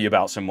 Let me tell you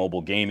about some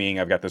mobile gaming.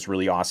 I've got this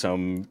really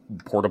awesome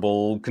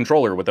portable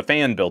controller with a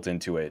fan built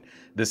into it.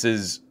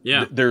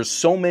 There's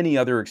so many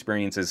other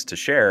experiences to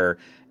share.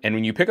 And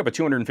when you pick up a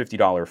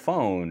 $250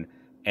 phone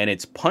and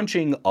it's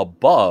punching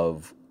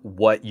above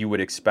what you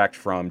would expect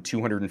from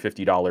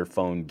 $250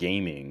 phone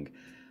gaming,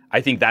 I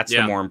think that's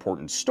the more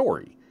important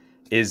story.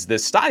 Is the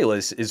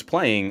stylus is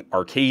playing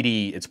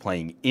arcadey, it's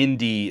playing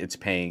indie, it's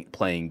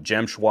playing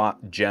gem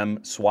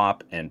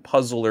swap and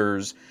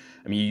puzzlers.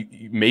 I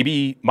mean,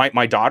 maybe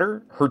my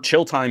daughter, her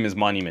chill time is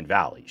Monument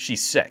Valley.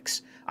 She's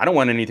 6. I don't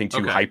want anything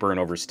too hyper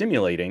and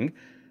overstimulating.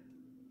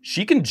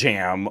 She can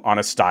jam on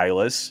a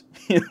stylus.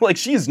 Like,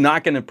 she is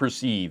not going to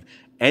perceive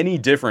any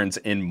difference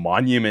in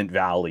Monument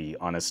Valley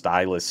on a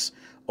stylus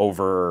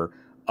over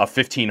a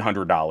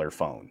 $1,500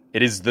 phone.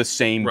 It is the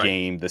same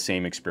game, the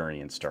same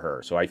experience to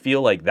her. So I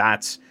feel like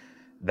that's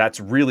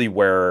really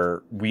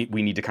where we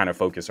need to kind of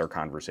focus our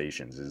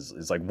conversations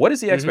is like, what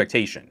is the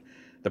expectation?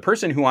 The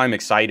person who I'm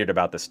excited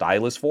about the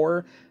stylus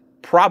for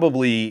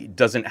probably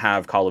doesn't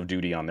have Call of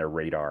Duty on their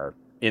radar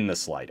in the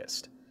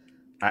slightest.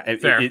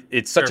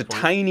 It's such a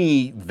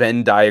tiny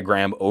Venn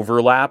diagram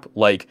overlap.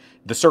 Like,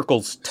 the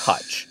circles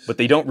touch, but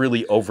they don't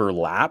really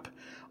overlap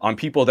on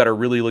people that are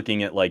really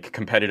looking at like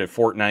competitive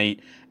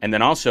Fortnite and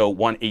then also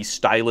want a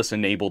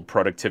stylus-enabled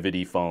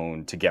productivity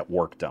phone to get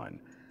work done.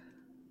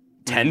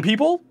 10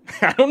 people?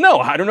 I don't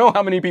know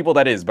how many people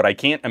that is, but I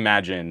can't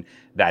imagine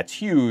that's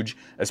huge,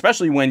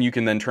 especially when you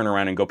can then turn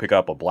around and go pick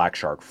up a Black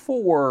Shark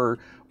 4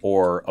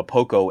 or a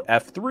Poco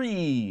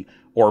F3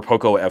 or a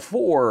Poco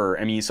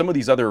F4. I mean, some of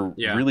these other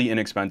really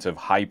inexpensive,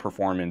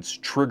 high-performance,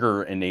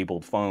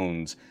 trigger-enabled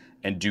phones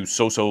and do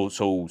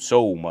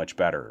so much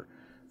better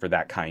for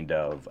that kind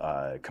of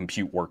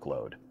compute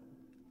workload.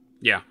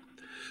 Yeah.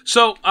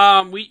 So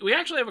we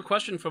actually have a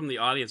question from the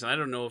audience, and I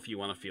don't know if you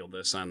want to field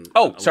this on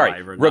sorry,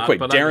 live or real not, quick.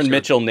 but Darren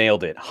Mitchell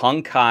nailed it.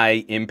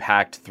 Honkai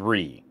Impact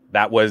 3.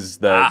 That was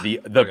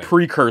the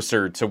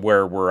precursor to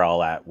where we're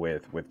all at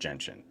with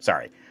Genshin.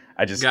 Sorry,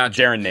 Gotcha.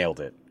 Darren nailed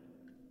it.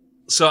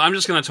 So I'm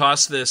just going to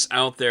toss this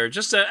out there,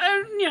 just to,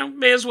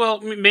 may as well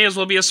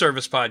be a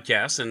service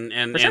podcast and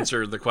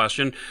answer the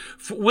question.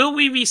 Will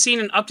we be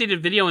seeing an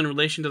updated video in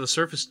relation to the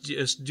Surface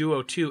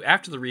Duo 2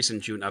 after the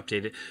recent June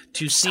update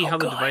to see how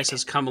the device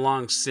has come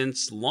along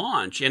since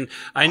launch? And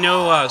I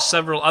know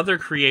several other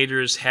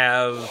creators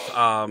have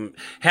done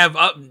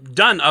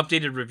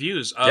updated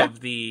reviews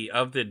of the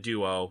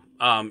Duo.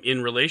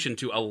 In relation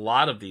to a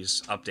lot of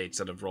these updates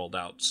that have rolled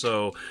out.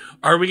 So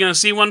are we going to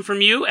see one from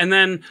you? And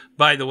then,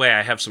 by the way,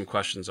 I have some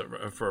questions of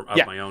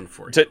my own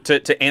for you.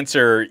 To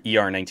answer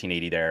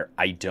ER1980 there,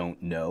 I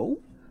don't know.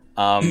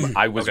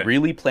 I was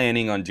really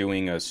planning on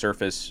doing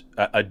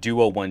a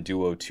Duo 1,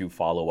 Duo 2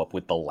 follow-up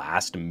with the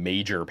last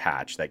major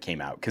patch that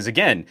came out. Because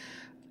again,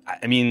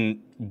 I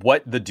mean,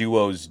 what the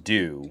Duos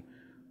do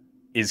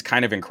is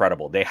kind of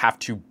incredible. They have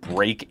to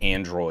break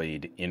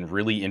Android in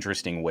really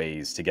interesting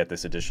ways to get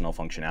this additional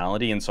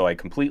functionality. And so I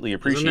completely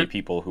appreciate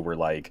people who were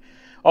like,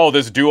 oh,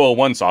 this Duo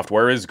 1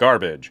 software is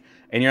garbage.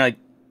 And you're like,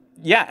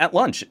 yeah, at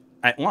launch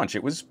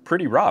it was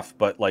pretty rough.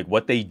 But like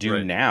what they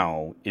do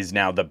now is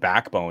now the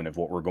backbone of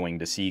what we're going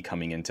to see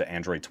coming into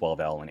Android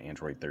 12L and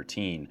Android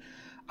 13.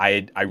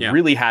 I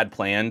really had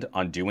planned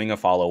on doing a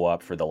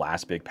follow-up for the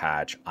last big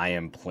patch. I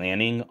am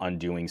planning on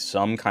doing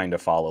some kind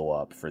of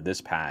follow-up for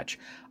this patch.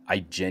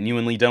 I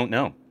genuinely don't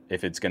know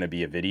if it's going to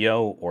be a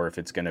video or if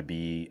it's going to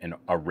be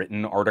a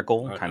written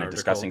article, kind of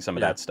discussing some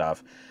of that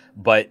stuff.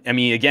 But, I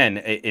mean, again,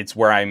 it's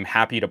where I'm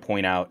happy to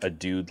point out a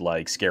dude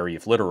like Scary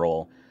If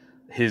Literal.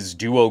 His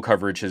Duo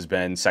coverage has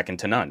been second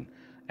to none.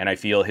 And I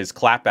feel his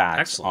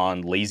clapbacks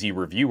on lazy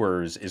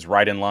reviewers is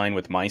right in line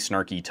with my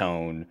snarky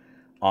tone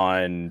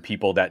on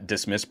people that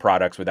dismiss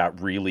products without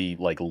really,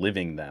 like,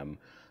 living them.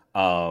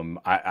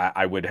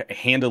 I would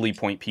handily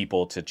point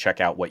people to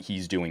check out what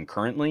he's doing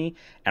currently,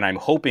 and I'm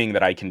hoping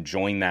that I can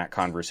join that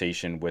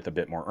conversation with a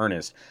bit more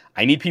earnest.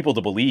 I need people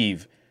to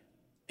believe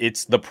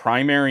it's the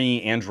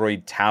primary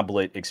Android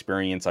tablet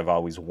experience I've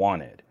always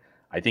wanted.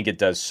 I think it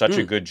does such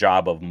a good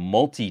job of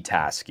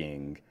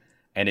multitasking,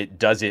 and it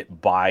does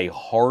it by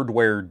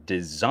hardware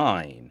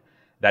design.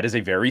 That is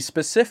a very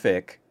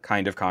specific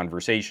kind of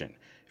conversation.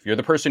 If you're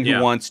the person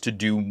who wants to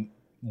do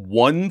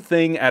one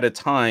thing at a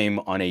time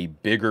on a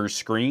bigger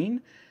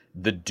screen,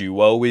 the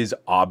Duo is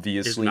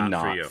obviously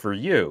not for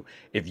you.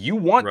 If you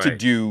want to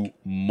do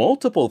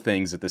multiple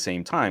things at the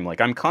same time,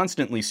 like I'm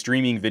constantly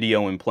streaming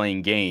video and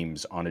playing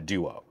games on a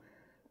Duo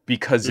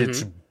because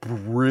it's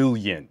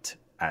brilliant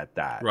at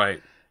that.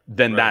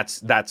 Then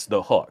that's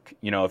the hook.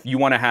 You know, if you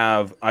want to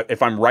have,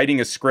 if I'm writing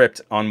a script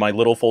on my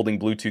little folding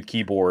Bluetooth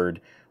keyboard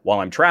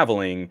while I'm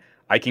traveling,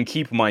 I can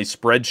keep my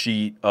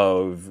spreadsheet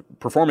of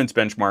performance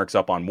benchmarks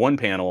up on one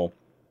panel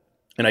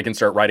and I can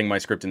start writing my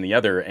script in the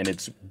other, and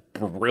it's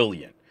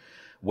brilliant.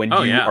 When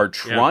you are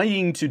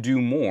trying to do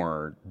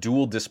more,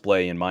 dual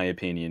display, in my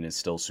opinion, is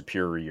still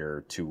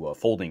superior to a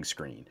folding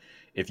screen.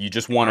 If you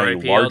just want a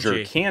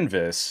larger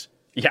canvas,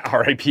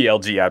 RIP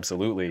LG,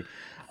 absolutely.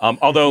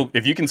 Although,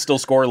 if you can still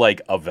score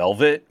like a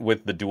Velvet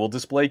with the dual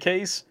display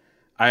case,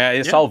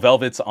 I saw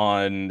Velvets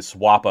on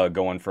Swappa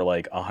going for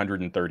like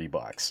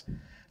 $130.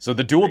 So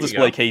the dual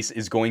display case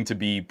is going to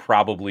be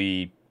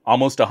probably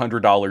almost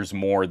 $100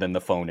 more than the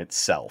phone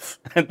itself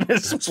at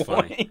this point.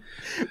 Funny.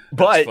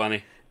 But that's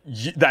funny.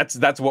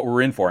 That's what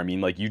we're in for. I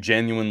mean, like, you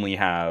genuinely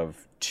have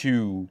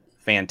two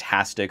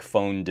fantastic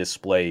phone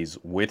displays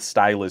with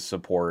stylus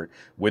support,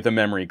 with a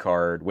memory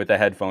card, with a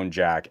headphone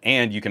jack,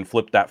 and you can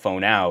flip that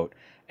phone out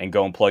and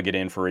go and plug it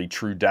in for a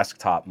true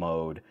desktop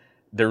mode.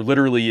 There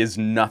literally is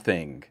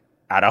nothing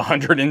at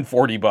 $140,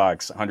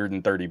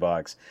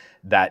 $130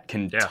 that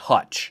can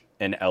touch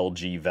an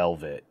LG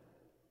Velvet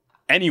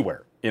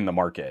anywhere in the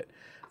market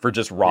for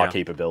just raw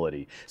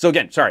capability. So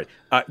again, sorry,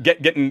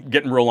 getting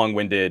real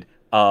long-winded.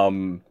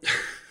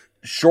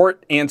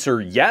 Short answer,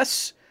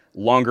 yes.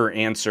 Longer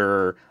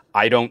answer,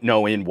 I don't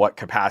know in what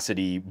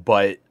capacity,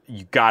 but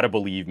you gotta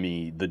believe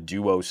me, the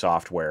Duo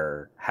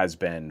software has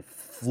been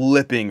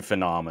flipping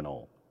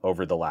phenomenal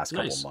over the last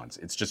couple of months.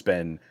 It's just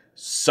been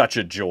such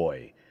a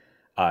joy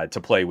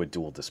to play with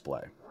dual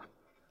display.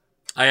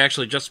 I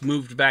actually just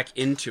moved back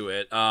into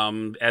it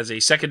as a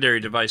secondary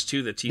device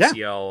to the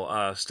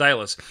TCL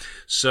stylus.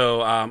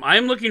 So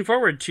I'm looking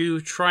forward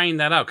to trying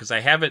that out because I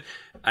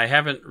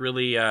haven't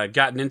really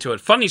gotten into it.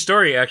 Funny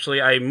story,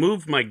 actually. I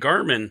moved my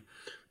Garmin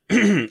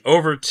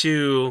over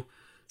to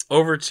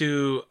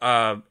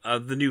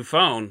the new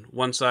phone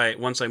once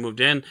I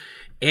moved in,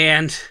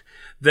 and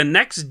the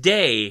next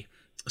day,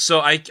 so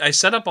I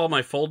set up all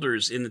my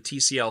folders in the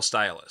TCL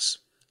stylus.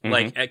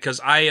 Like,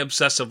 because I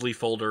obsessively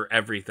folder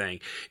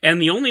everything.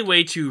 And the only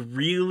way to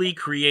really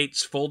create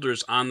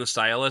folders on the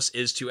stylus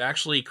is to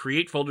actually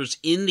create folders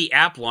in the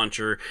app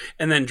launcher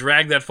and then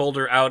drag that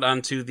folder out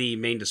onto the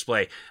main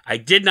display. I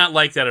did not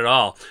like that at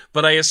all.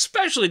 But I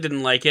especially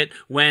didn't like it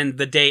when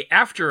the day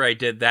after I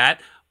did that,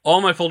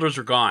 all my folders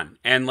were gone.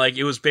 And like,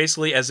 it was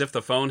basically as if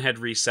the phone had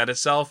reset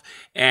itself,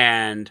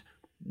 and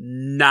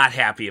not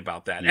happy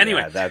about that. Yeah,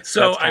 Anyway, that's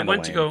I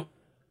went to go,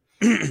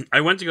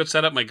 I went to go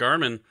set up my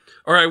Garmin,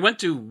 or I went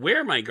to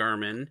wear my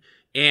Garmin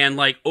and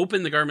like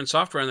open the Garmin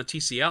software on the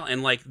TCL,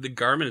 and like the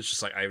Garmin is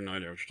just like, I have no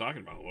idea what you're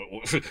talking about.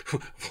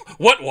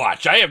 What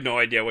watch? I have no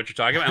idea what you're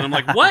talking about. And I'm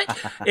like, what?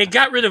 It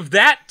got rid of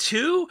that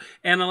too?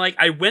 And I'm like,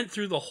 I went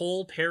through the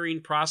whole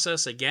pairing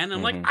process again.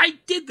 I'm like, I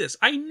did this.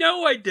 I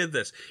know I did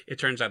this. It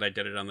turns out I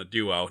did it on the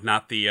Duo,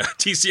 not the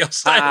TCL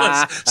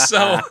stylus.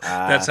 So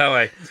that's how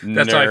I found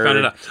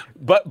it out.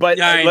 But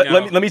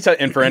Yeah, let me tell,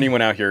 and for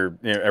anyone out here,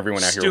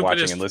 everyone out here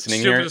watching and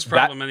listening here, stupidest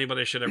problem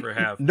anybody should ever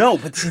have. No,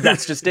 but see,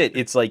 that's just it.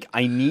 It's like,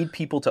 I need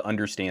people to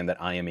understand that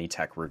I am a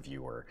tech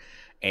reviewer,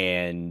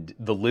 and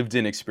the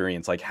lived-in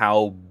experience, like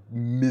how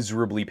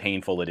miserably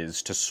painful it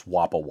is to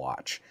swap a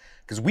watch,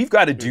 because we've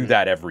got to do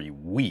that every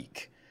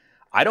week.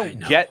 I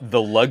don't get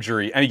the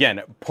luxury, and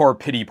again, poor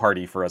pity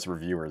party for us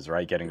reviewers,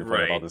 right? Getting to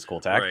play with all this cool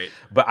tech. Right.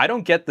 But I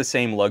don't get the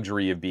same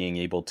luxury of being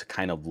able to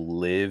kind of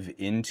live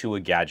into a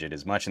gadget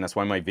as much, and that's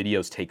why my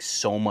videos take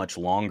so much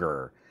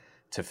longer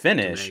to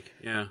finish.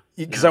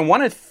 Because I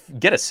want to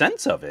get a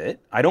sense of it.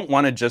 I don't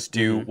want to just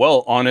do,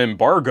 well, on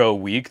embargo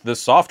week, the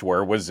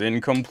software was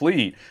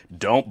incomplete.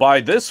 Don't buy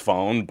this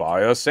phone,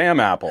 buy a Sam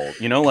Apple.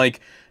 You know, like,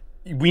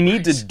 we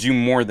need to do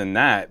more than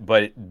that,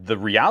 but the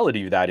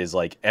reality of that is,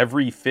 like,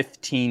 every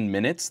 15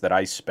 minutes that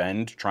I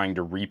spend trying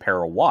to repair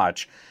a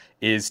watch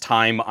is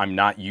time I'm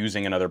not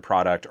using another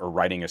product or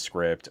writing a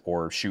script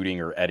or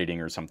shooting or editing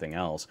or something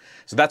else.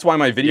 So that's why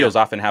my videos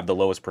often have the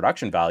lowest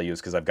production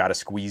values, because I've got to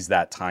squeeze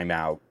that time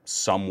out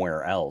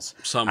somewhere else.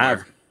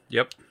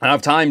 Yep. I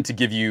have time to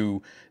give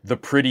you the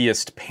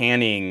prettiest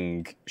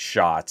panning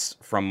shots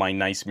from my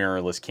nice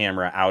mirrorless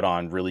camera out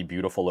on really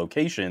beautiful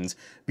locations,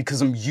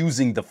 because I'm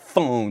using the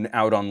phone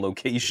out on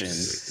location,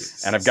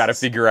 and I've got to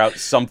figure out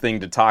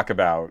something to talk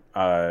about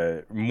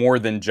more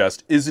than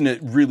just, isn't it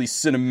really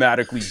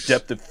cinematically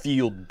depth of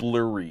field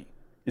blurry?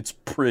 It's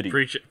pretty.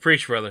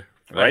 Preach, brother.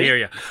 Right? I hear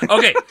you.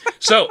 Okay,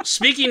 so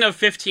speaking of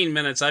 15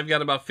 minutes, I've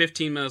got about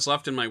 15 minutes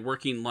left in my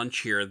working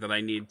lunch here that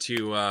I need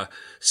to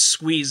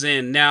squeeze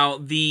in.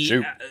 Now,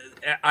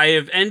 I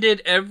have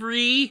ended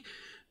every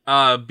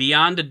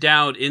Beyond a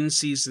Doubt in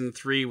Season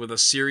 3 with a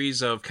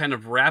series of kind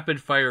of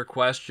rapid-fire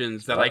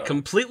questions that I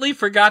completely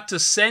forgot to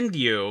send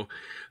you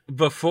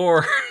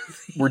before...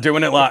 We're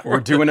doing it live.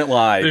 We're doing it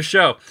live. The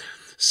show.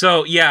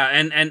 So, yeah,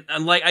 and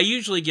like, I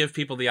usually give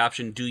people the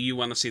option, do you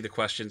want to see the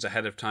questions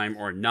ahead of time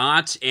or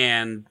not?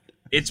 And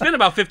it's been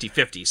about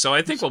 50-50, so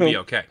I think we'll be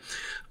okay.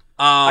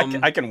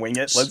 I can wing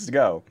it. Let's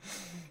go.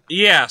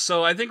 Yeah,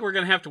 so I think we're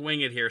going to have to wing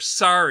it here.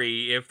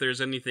 Sorry if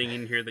there's anything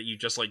in here that you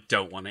just, like,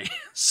 don't want to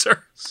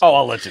answer. So,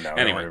 I'll let you know.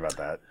 Anyway. Don't worry about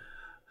that.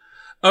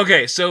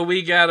 Okay, so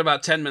we got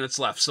about 10 minutes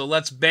left, so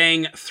let's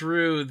bang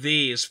through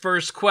these.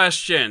 First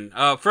question.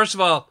 First of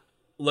all,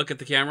 look at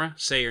the camera,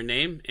 say your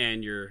name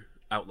and your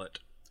outlet.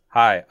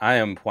 Hi, I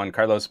am Juan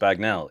Carlos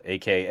Bagnell,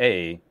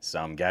 a.k.a.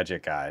 Some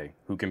Gadget Guy,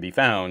 who can be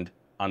found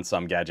on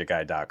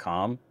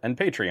somegadgetguy.com and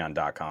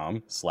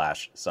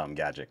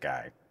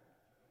patreon.com/somegadgetguy.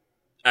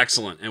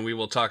 Excellent, and we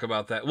will talk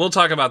about that. We'll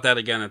talk about that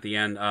again at the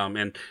end.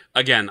 And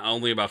again,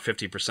 only about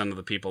 50% of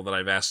the people that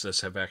I've asked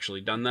this have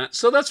actually done that,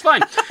 so that's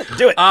fine.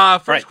 Do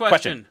it. First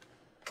question.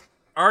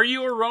 Are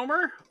you a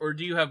roamer, or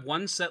do you have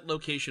one set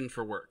location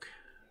for work?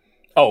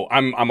 Oh,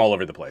 I'm all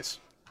over the place.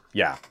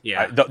 Yeah.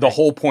 Yeah. The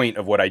whole point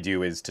of what I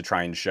do is to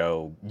try and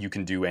show you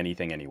can do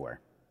anything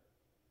anywhere.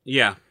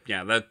 Yeah,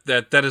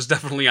 that is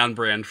definitely on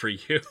brand for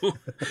you.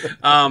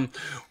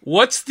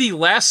 What's the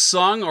last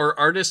song or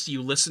artist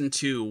you listened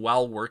to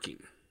while working?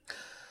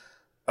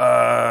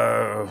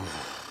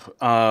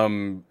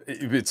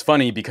 It's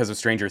funny because of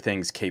Stranger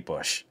Things, Kate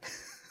Bush.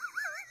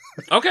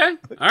 Okay, all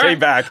right. Came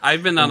back.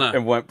 I've been on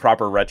and went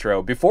proper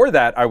retro. Before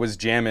that, I was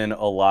jamming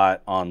a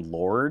lot on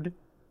Lorde.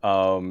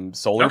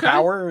 Solar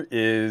Power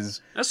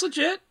is that's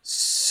legit.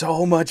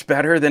 So much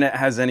better than it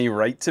has any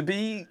right to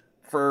be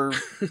for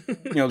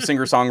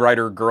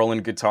singer-songwriter, girl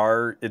and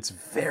guitar. It's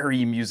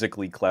very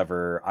musically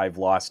clever. I've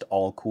lost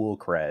all cool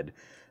cred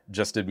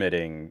just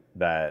admitting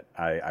that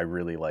I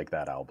really like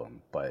that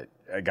album, but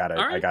I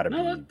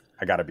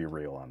gotta be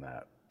real on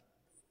that.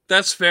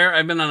 That's fair.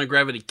 I've been on a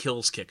Gravity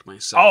Kills kick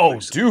myself. Oh,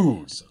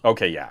 dude. So.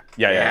 Okay,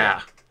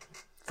 yeah.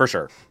 For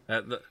sure.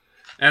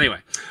 Anyway,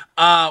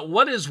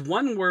 what is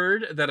one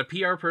word that a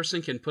PR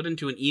person can put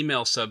into an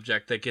email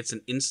subject that gets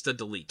an insta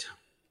delete?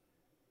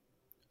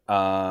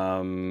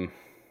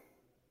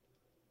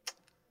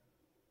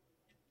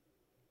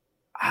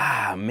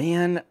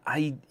 Man,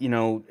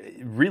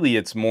 really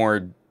it's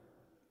more,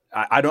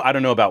 I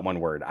don't know about one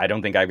word. I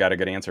don't think I've got a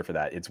good answer for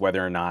that. It's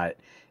whether or not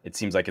it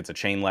seems like it's a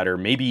chain letter,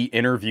 maybe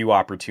interview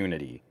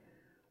opportunity.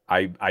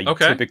 I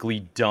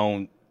typically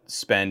don't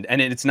spend,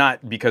 and it's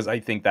not because I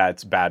think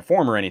that's bad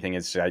form or anything.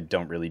 It's just I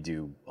don't really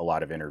do a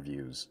lot of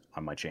interviews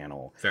on my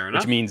channel. Fair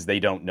enough. Which means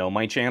they don't know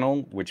my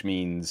channel, which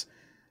means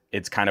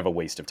it's kind of a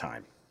waste of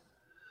time.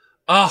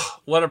 Oh,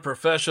 what a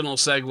professional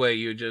segue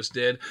you just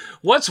did.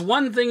 What's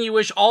one thing you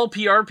wish all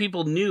PR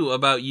people knew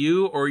about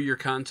you or your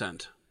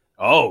content?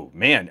 Oh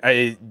man,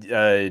 I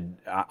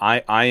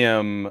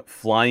am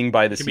flying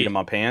by the seat of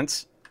my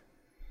pants.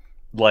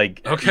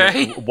 Like,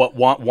 okay,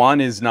 what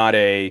one is not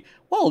a,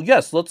 well,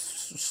 yes, let's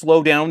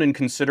slow down and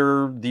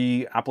consider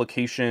the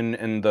application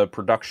and the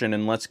production,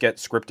 and let's get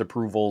script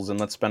approvals, and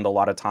let's spend a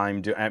lot of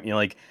time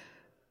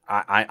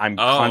I'm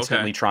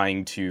constantly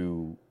trying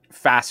to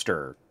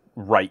faster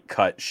write,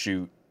 cut,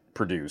 shoot,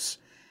 produce.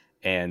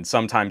 And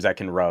sometimes that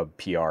can rub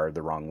PR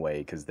the wrong way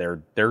because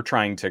they're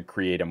trying to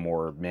create a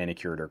more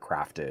manicured or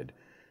crafted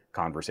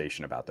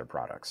conversation about their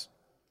products.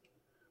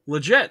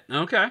 Legit.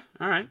 Okay.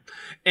 All right.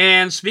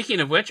 And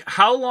speaking of which,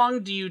 how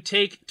long do you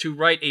take to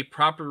write a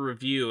proper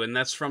review? And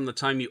that's from the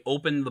time you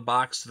open the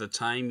box to the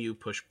time you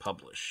push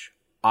publish.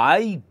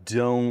 I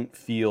don't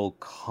feel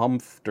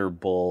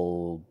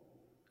comfortable.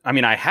 I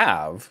mean, I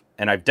have,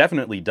 and I've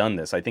definitely done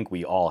this. I think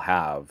we all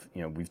have.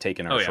 We've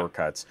taken our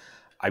shortcuts.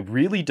 I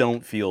really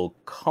don't feel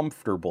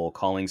comfortable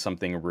calling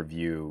something a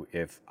review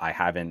if I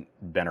haven't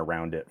been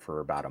around it for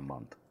about a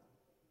month.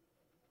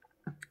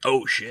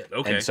 Oh, shit.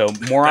 Okay. And so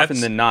more often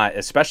than not,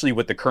 especially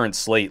with the current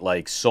slate,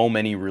 like so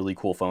many really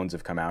cool phones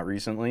have come out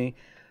recently,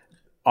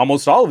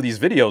 almost all of these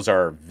videos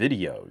are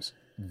videos.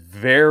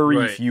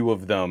 Very few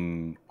of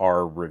them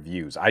are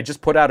reviews. I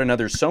just put out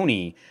another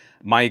Sony.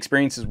 My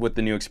experiences with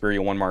the new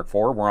Xperia 1 Mark IV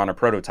were on a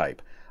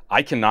prototype.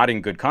 I cannot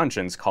in good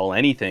conscience call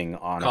anything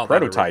on a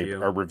prototype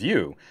a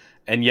review.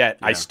 And yet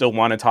I still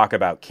want to talk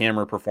about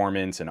camera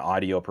performance and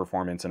audio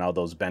performance and all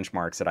those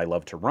benchmarks that I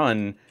love to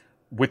run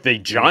with a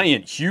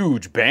giant,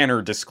 huge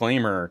banner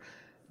disclaimer.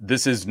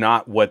 This is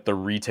not what the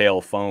retail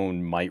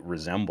phone might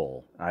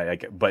resemble.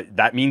 But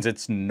that means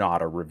it's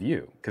not a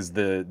review because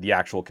the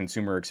actual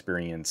consumer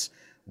experience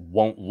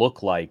won't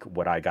look like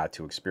what I got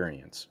to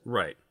experience.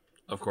 Right.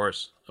 Of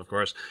course.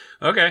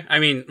 Okay. I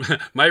mean,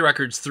 my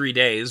record's 3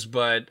 days,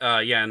 but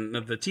and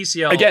the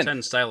TCL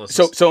 10 stylus.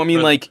 So I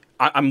mean,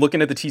 I'm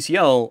looking at the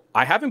TCL.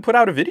 I haven't put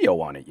out a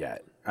video on it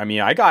yet. I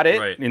mean, I got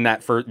it in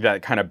that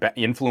kind of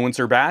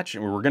influencer batch.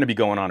 We're going to be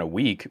going on a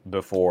week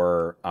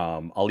before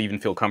I'll even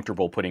feel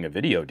comfortable putting a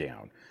video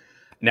down.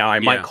 Now, I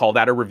might call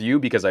that a review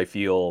because I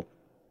feel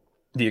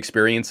the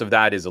experience of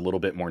that is a little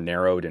bit more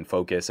narrowed and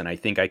focused, and I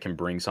think I can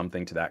bring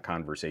something to that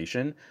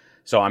conversation.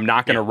 So I'm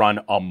not going to run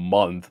a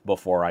month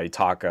before I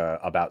talk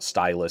about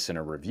stylus in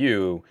a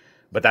review,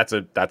 but that's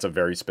a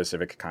very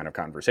specific kind of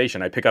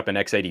conversation. I pick up an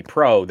X80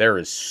 Pro. There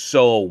is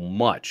so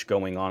much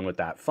going on with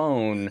that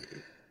phone.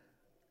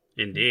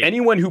 Indeed.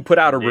 Anyone who put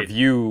out a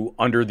review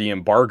under the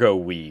embargo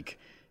week,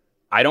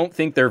 I don't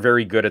think they're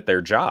very good at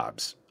their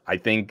jobs. I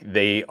think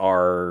they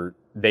are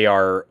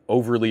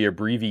overly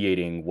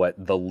abbreviating what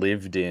the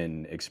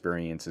lived-in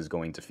experience is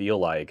going to feel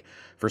like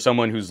for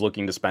someone who's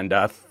looking to spend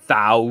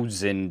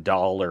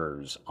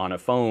 $1,000 on a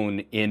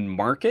phone in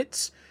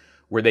markets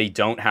where they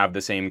don't have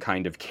the same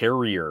kind of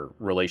carrier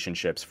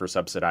relationships for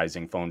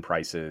subsidizing phone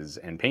prices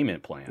and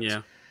payment plans.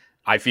 Yeah.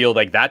 I feel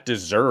like that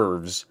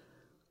deserves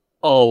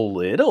a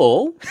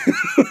little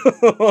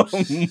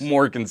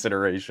more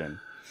consideration.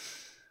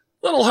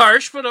 A little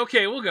harsh, but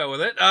okay, we'll go with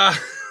it.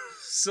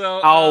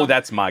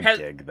 That's my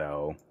gig,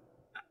 though.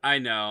 I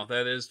know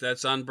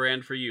that's on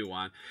brand for you,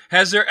 Juan.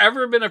 Has there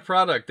ever been a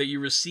product that you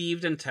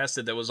received and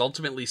tested that was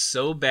ultimately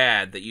so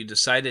bad that you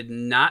decided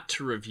not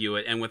to review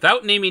it? And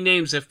without naming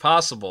names, if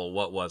possible,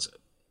 what was it?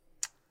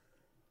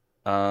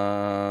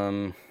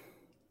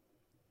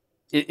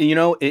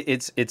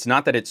 It's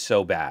not that it's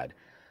so bad.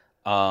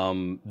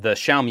 The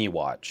Xiaomi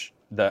watch,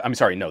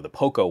 the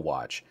Poco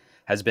watch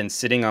has been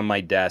sitting on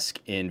my desk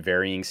in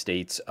varying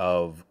states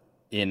of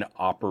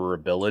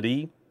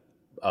inoperability,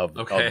 of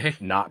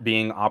not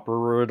being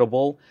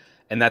operatable,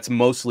 and that's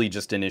mostly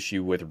just an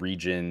issue with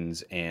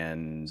regions.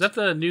 And is that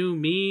the new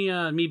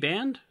Mi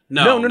Band?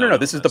 No.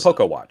 This is the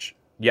Poco watch.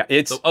 Yeah,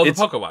 it's the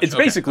Poco watch. It's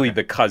basically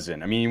the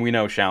cousin. I mean, we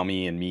know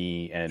Xiaomi and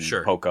Mi and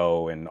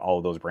Poco and all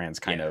of those brands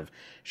kind of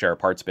share a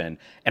parts bin.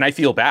 And I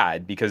feel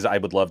bad because I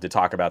would love to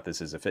talk about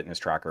this as a fitness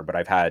tracker, but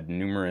I've had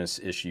numerous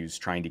issues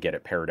trying to get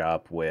it paired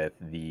up with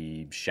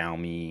the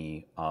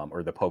Xiaomi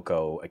or the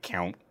Poco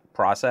account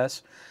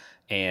process.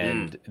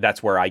 And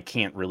that's where I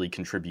can't really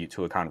contribute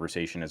to a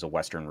conversation as a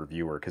Western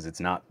reviewer because it's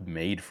not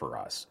made for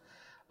us.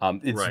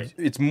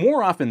 It's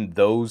more often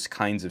those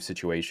kinds of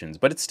situations,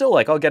 but it's still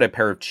like I'll get a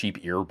pair of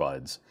cheap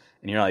earbuds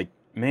and you're like,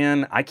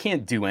 man, I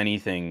can't do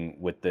anything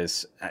with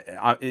this.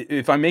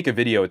 If I make a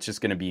video, it's just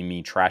going to be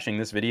me trashing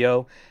this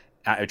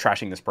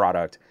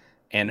product.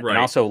 And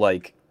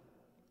also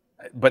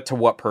but to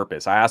what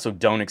purpose? I also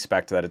don't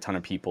expect that a ton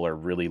of people are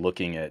really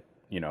looking at,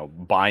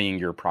 buying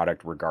your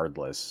product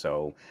regardless.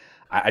 So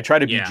I try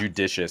to be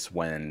judicious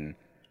when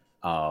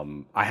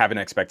I have an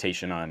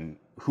expectation on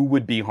who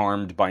would be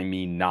harmed by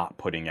me not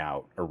putting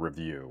out a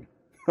review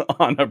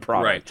on a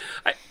product.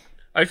 Right.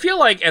 I feel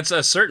like at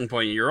a certain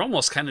point you're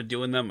almost kind of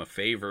doing them a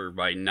favor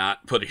by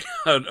not putting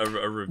out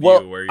a review.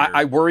 Well,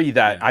 I worry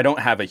that I don't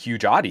have a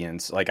huge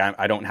audience. Like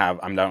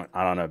I'm not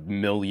on a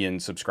million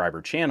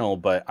subscriber channel,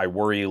 but I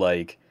worry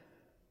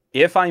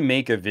if I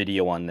make a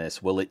video on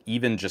this, will it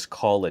even just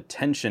call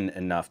attention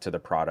enough to the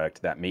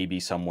product that maybe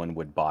someone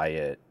would buy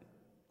it?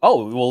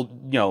 Oh, well,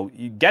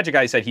 Gadget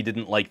Guy said he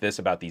didn't like this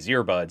about these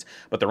earbuds,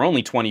 but they're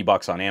only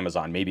 $20 on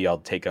Amazon. Maybe I'll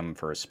take them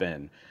for a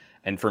spin.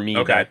 And for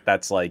me,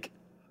 that's like,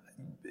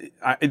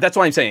 that's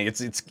why I'm saying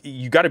it's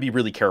you got to be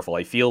really careful.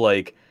 I feel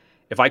like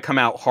if I come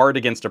out hard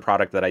against a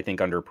product that I think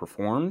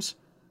underperforms,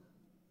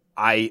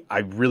 I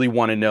really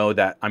want to know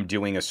that I'm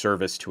doing a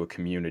service to a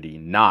community,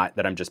 not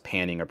that I'm just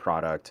panning a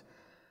product.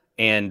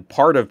 And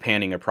part of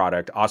panning a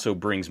product also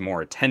brings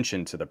more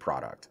attention to the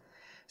product.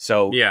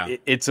 So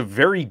it's a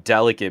very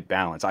delicate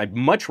balance. I'd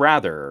much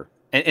rather,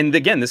 and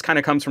again, this kind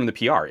of comes from the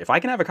PR. If I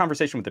can have a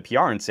conversation with the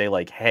PR and say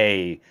like,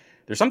 hey,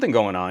 there's something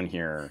going on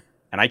here,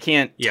 and I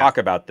can't talk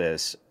about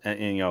this,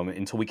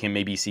 until we can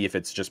maybe see if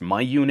it's just my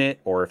unit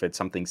or if it's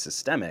something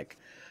systemic,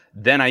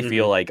 then I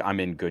feel like I'm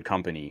in good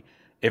company.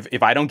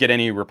 If I don't get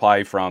any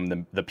reply from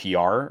the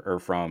PR or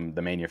from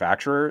the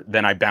manufacturer,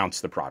 then I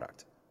bounce the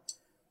product.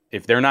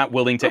 If they're not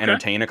willing to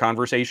entertain a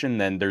conversation,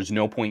 then there's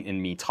no point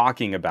in me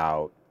talking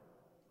about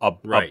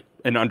an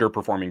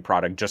underperforming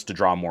product just to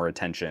draw more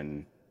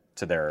attention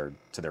to their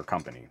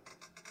company.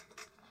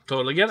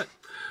 Totally get it.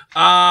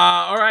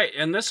 All right,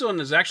 and this one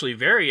is actually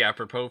very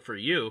apropos for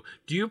you.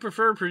 Do you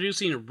prefer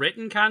producing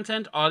written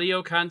content,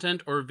 audio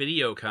content, or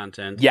video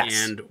content?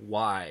 Yes. And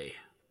why?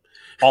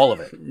 All of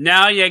it.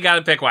 Now you got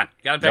to pick one.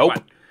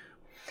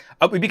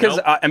 Because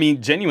I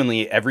mean,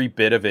 genuinely, every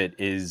bit of it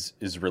is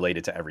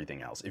related to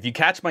everything else. If you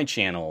catch my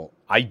channel,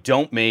 I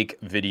don't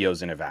make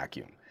videos in a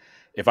vacuum.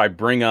 If I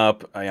bring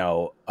up,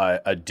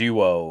 a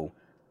duo,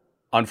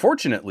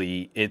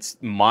 unfortunately, it's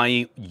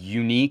my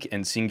unique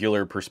and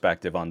singular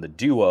perspective on the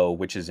duo,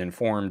 which is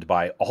informed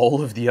by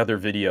all of the other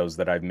videos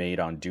that I've made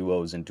on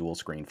duos and dual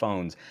screen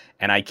phones,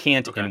 and I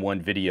can't in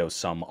one video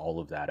sum all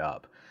of that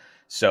up.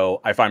 So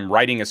if I'm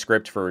writing a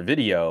script for a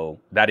video,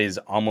 that is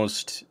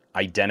almost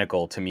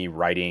identical to me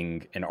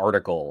writing an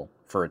article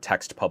for a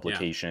text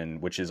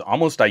publication, which is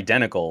almost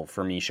identical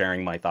for me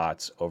sharing my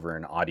thoughts over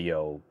an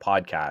audio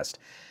podcast.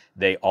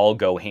 They all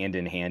go hand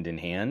in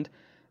hand.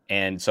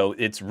 And so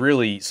it's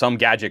really, some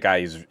Gadget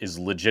Guy is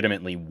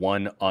legitimately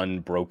one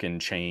unbroken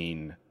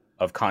chain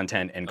of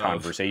content and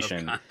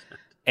conversation.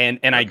 And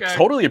I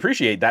totally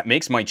appreciate that.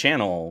 Makes my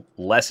channel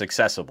less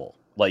accessible.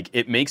 Like,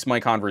 it makes my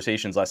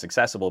conversations less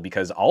accessible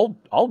because I'll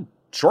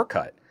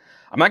shortcut.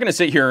 I'm not going to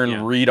sit here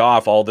and read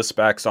off all the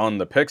specs on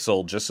the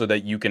Pixel just so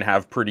that you can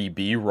have pretty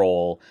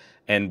B-roll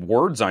and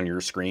words on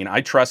your screen. I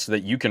trust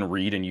that you can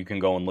read and you can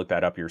go and look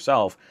that up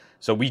yourself.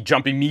 So we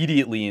jump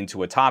immediately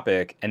into a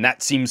topic, and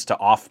that seems to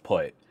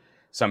off-put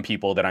some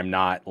people that I'm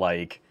not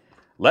like,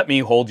 let me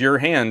hold your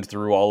hand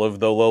through all of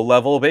the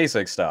low-level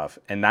basic stuff.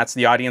 And that's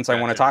the audience I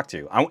want to talk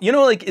to.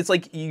 It's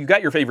like you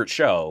got your favorite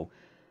show.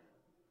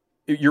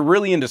 You're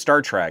really into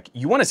Star Trek.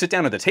 You want to sit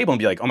down at the table and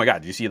be like, oh my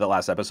God, did you see the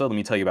last episode? Let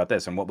me tell you about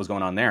this and what was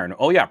going on there. And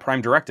oh yeah,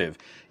 Prime Directive.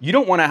 You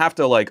don't want to have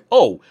to like,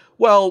 oh,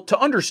 well, to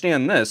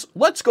understand this,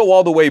 let's go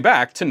all the way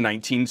back to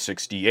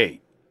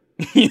 1968.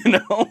 You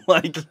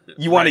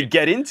want to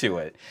get into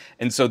it.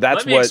 And so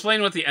that's Let me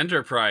explain what the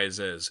Enterprise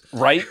is.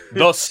 Right?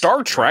 The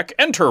Star Trek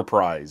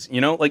Enterprise.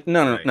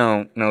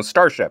 No,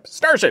 Starship.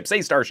 Starship,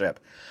 say Starship.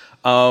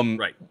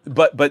 Right.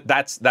 But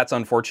that's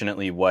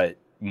unfortunately what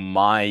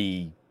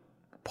my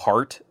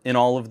part in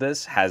all of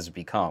this has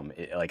become.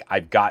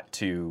 I've got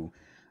to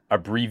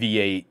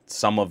abbreviate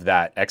some of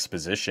that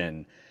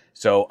exposition.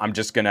 So I'm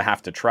just going to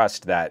have to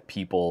trust that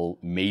people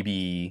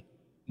maybe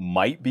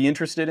might be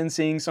interested in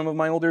seeing some of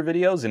my older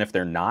videos. And if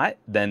they're not,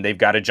 then they've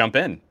got to jump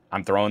in.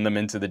 I'm throwing them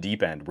into the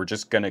deep end. We're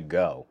just going to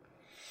go.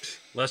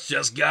 Let's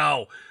just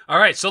go. All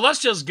right, so let's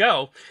just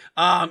go.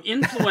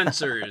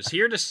 Influencers,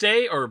 here to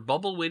stay or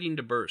bubble waiting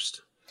to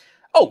burst?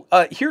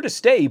 Here to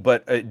stay,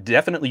 but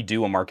definitely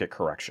do a market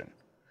correction.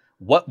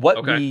 What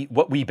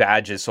we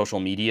badge as social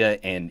media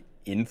and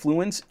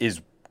influence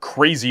is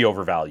crazy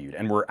overvalued,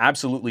 and we're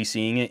absolutely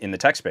seeing it in the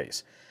tech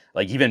space.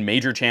 Like, even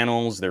major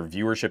channels, their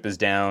viewership is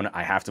down.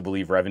 I have to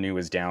believe revenue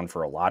is down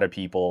for a lot of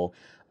people.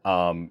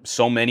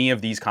 So many of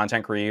these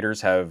content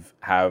creators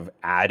have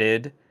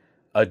added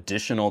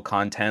additional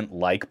content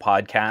like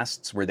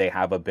podcasts where they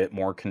have a bit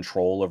more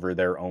control over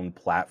their own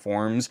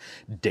platforms.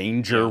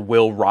 Danger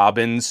Will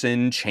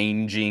Robinson,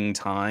 changing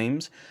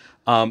times.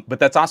 But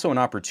that's also an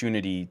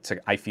opportunity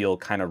to, I feel,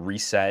 kind of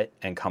reset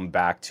and come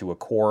back to a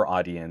core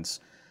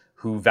audience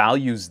who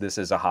values this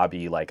as a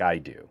hobby like I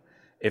do.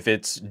 If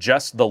it's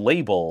just the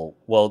label,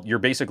 well, you're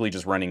basically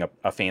just running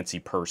a fancy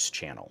purse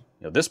channel.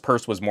 This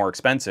purse was more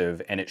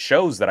expensive, and it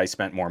shows that I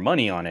spent more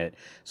money on it,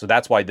 so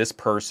that's why this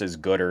purse is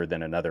gooder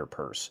than another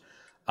purse.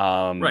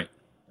 Right.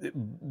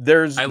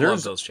 I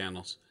love those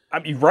channels. I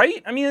mean,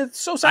 right? I mean, it's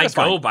so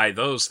satisfying. I go by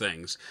those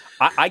things.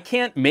 I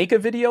can't make a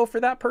video for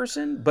that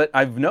person, but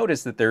I've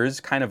noticed that there is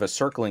kind of a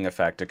circling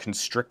effect, a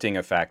constricting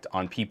effect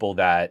on people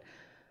that,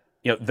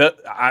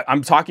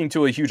 I'm talking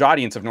to a huge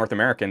audience of North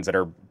Americans that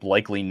are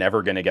likely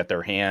never going to get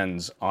their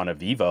hands on a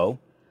Vivo,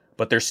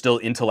 but they're still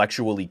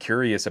intellectually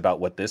curious about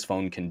what this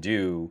phone can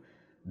do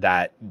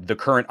that the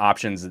current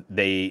options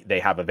they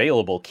have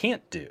available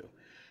can't do.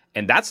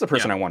 And that's the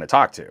person I want to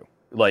talk to.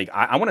 Like,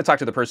 I want to talk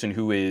to the person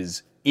who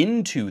is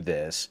into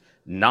this,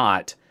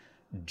 not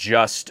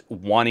just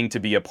wanting to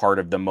be a part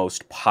of the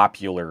most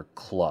popular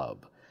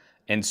club.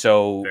 And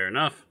so fair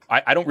enough.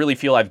 I don't really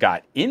feel I've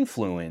got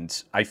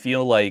influence. I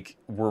feel like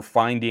we're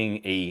finding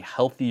a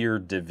healthier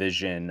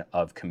division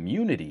of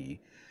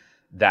community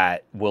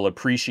that will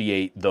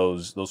appreciate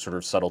those sort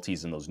of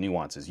subtleties and those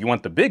nuances. You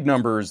want the big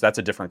numbers, that's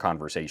a different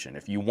conversation.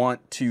 If you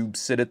want to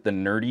sit at the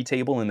nerdy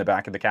table in the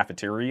back of the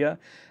cafeteria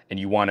and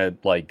you want to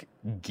like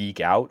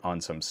geek out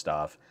on some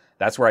stuff,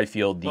 that's where I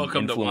feel the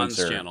Welcome influencer. To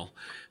Juan's channel.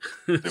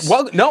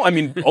 Well, no, I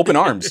mean, open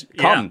arms.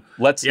 Come,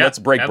 let's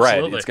break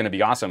absolutely. bread. It's going to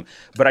be awesome.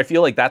 But I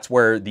feel like that's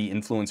where the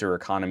influencer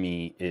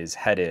economy is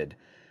headed.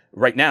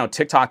 Right now,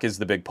 TikTok is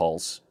the big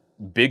pulse.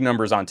 Big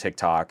numbers on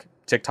TikTok.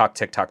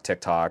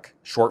 TikTok,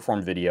 short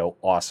form video,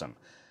 awesome.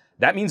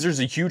 That means there's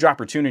a huge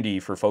opportunity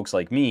for folks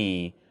like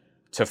me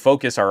to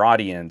focus our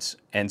audience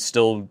and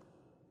still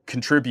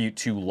contribute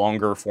to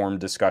longer form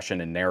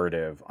discussion and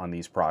narrative on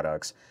these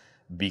products,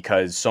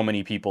 because so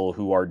many people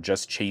who are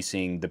just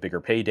chasing the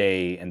bigger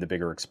payday and the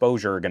bigger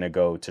exposure are going to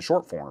go to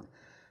short form.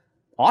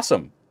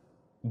 Awesome.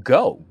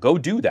 Go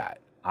do that.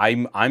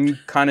 I'm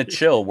kind of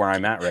chill where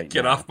I'm at right now.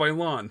 Get off my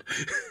lawn.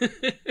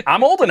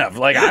 I'm old enough.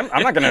 Like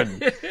I'm not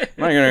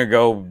gonna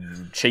go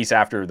chase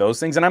after those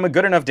things, and I'm a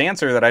good enough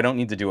dancer that I don't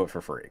need to do it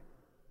for free.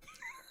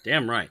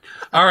 Damn right.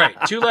 All right,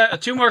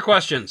 two more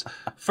questions.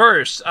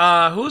 First,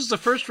 who's the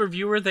first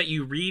reviewer that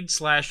you read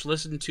 /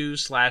 listen to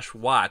 /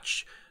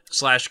 watch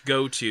 /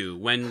 go to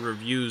when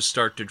reviews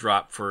start to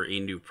drop for a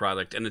new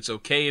product? And it's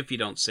okay if you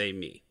don't say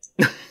me.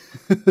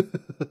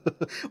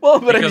 Well,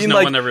 but because I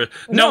mean,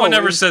 no one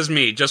ever says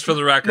me, just for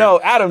the record. No,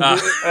 Adam,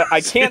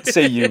 I can't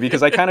say you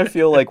because I kind of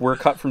feel like we're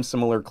cut from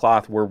similar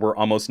cloth where we're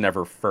almost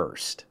never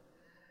first.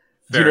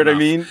 Do you know what I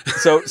mean?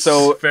 So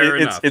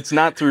it's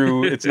not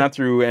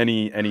through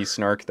any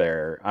snark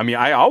there. I mean,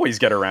 I always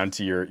get around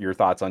to your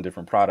thoughts on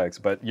different products,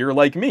 but you're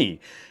like me.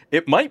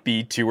 It might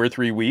be 2 or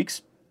 3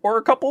 weeks or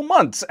a couple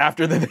months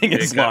after the thing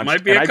is launched. It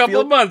might be a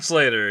couple of months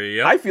later.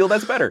 Yep. I feel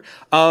that's better.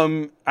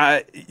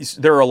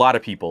 There are a lot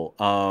of people.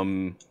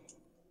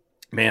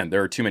 Man,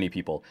 there are too many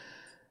people.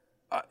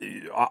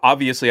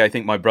 Obviously, I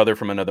think my brother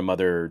from another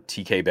mother,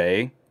 TK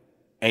Bay,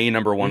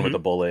 number one with a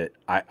bullet.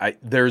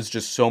 There's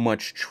just so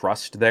much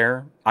trust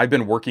there. I've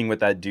been working with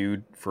that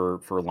dude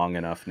for long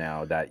enough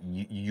now that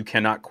you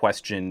cannot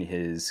question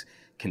his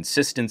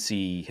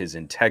consistency, his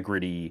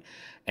integrity,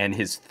 and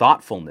his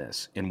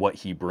thoughtfulness in what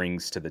he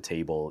brings to the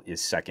table is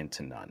second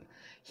to none.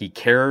 He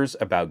cares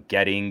about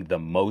getting the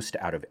most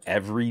out of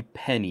every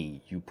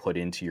penny you put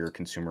into your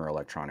consumer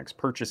electronics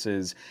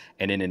purchases.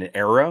 And in an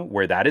era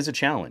where that is a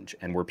challenge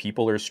and where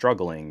people are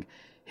struggling,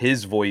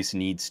 his voice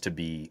needs to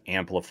be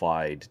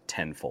amplified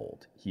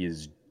tenfold. He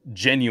is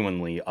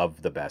genuinely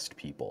of the best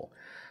people.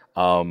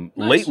 Nice.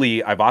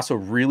 Lately, I've also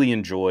really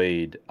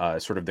enjoyed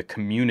sort of the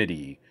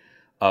community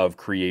of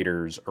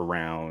creators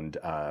around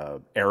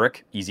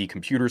Eric, Easy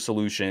Computer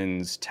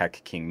Solutions,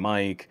 Tech King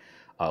Mike,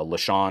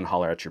 LaShawn,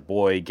 Holler at Your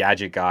Boy,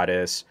 Gadget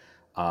Goddess,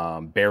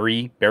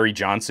 Barry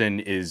Johnson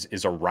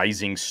is a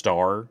rising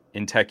star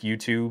in tech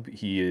YouTube.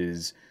 He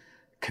is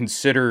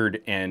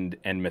considered and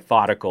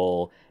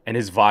methodical, and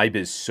his vibe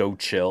is so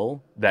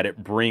chill that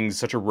it brings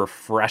such a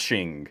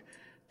refreshing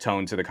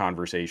tone to the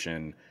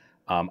conversation.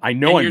 I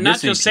know and you're not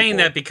just people. saying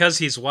that because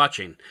he's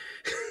watching.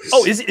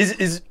 Oh, Barry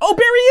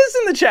is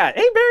in the chat.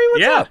 Hey Barry,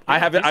 what's up?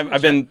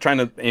 I've been trying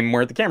to aim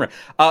more at the camera.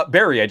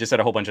 Barry, I just said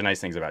a whole bunch of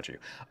nice things about you.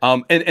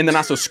 And then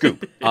also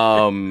Scoop.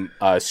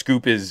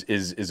 Scoop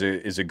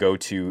is a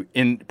go-to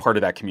in part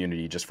of that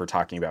community just for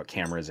talking about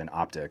cameras and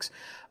optics.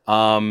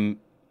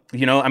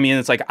 You know, I mean,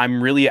 it's like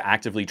I'm really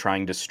actively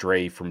trying to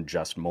stray from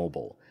just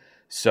mobile.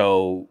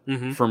 So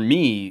for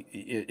me,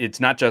 it's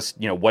not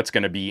just, you know, what's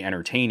going to be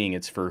entertaining.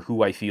 It's for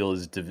who I feel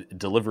is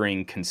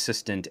delivering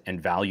consistent and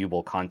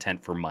valuable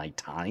content for my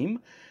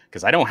time,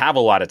 because I don't have a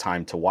lot of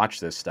time to watch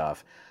this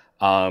stuff.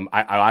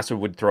 I also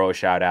would throw a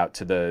shout out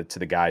to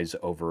the guys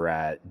over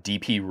at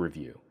DP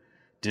Review,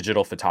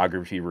 Digital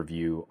Photography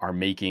Review, are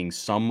making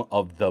some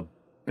of the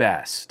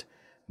best,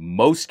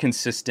 most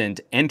consistent,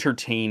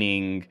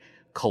 entertaining,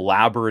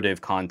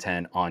 collaborative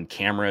content on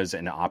cameras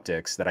and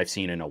optics that I've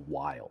seen in a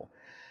while.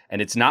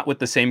 And it's not with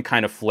the same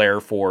kind of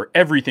flair for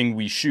everything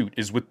we shoot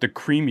is with the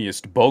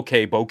creamiest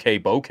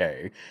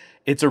bokeh.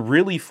 It's a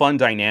really fun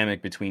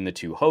dynamic between the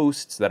two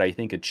hosts that I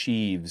think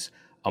achieves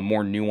a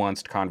more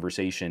nuanced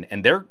conversation.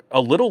 And they're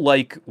a little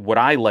like what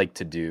I like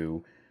to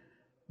do.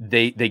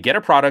 They get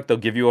a product, they'll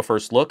give you a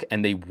first look,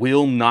 and they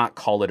will not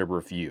call it a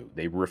review.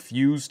 They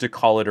refuse to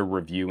call it a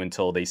review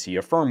until they see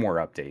a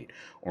firmware update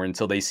or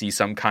until they see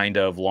some kind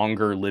of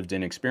longer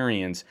lived-in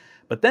experience.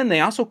 But then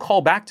they also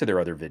call back to their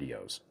other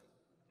videos.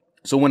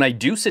 So when I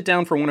do sit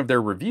down for one of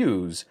their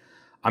reviews,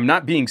 I'm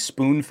not being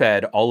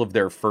spoon-fed all of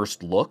their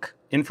first look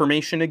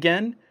information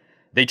again.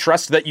 They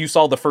trust that you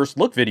saw the first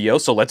look video,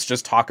 so let's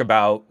just talk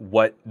about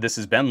what this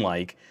has been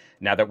like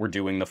now that we're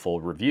doing the full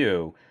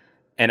review.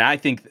 And I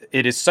think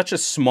it is such a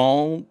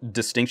small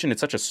distinction,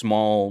 it's such a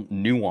small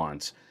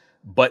nuance,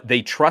 but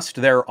they trust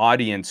their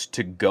audience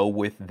to go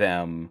with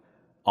them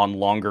on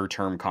longer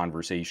term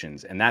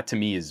conversations. And that to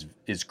me is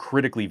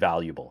critically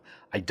valuable.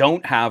 I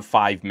don't have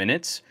 5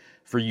 minutes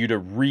for you to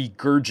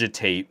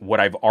regurgitate what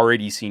I've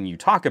already seen you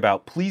talk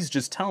about. Please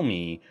just tell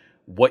me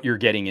what you're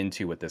getting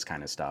into with this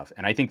kind of stuff.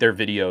 And I think their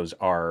videos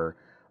are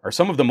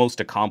some of the most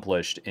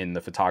accomplished in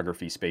the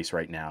photography space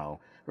right now.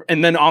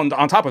 And then on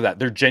top of that,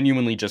 they're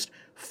genuinely just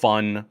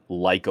fun,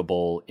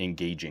 likable,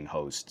 engaging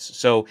hosts.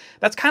 So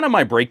that's kind of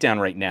my breakdown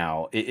right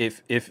now.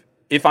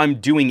 If I'm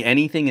doing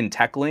anything in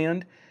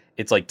Techland,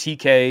 it's like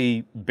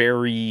TK,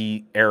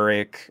 Barry,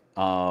 Eric,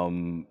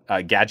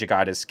 Gadget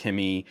Goddess,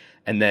 Kimmy,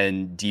 and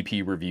then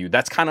DP Review.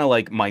 That's kind of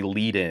like my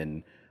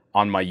lead-in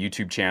on my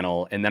YouTube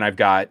channel. And then I've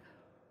got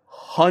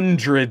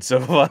hundreds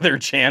of other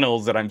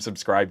channels that I'm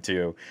subscribed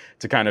to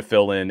kind of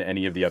fill in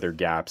any of the other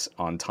gaps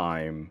on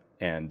time.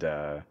 And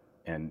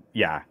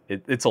yeah,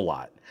 it's a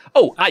lot.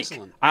 Oh,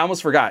 Excellent. Ike. I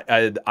almost forgot.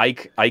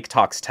 Ike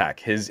Talks Tech.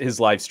 His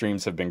live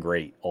streams have been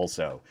great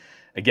also.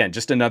 Again,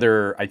 just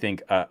another, I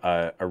think,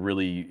 a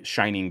really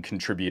shining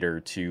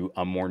contributor to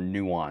a more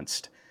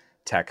nuanced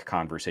tech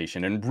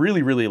conversation, and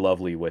really, really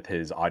lovely with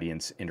his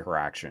audience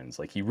interactions.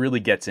 Like, he really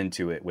gets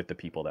into it with the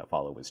people that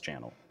follow his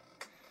channel.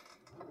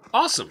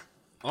 Awesome.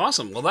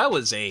 Well, that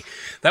was a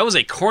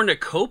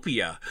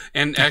cornucopia,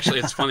 and actually,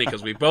 it's funny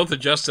because we both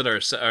adjusted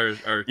ourselves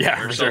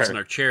in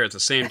our chair at the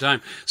same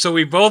time, so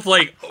we both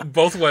went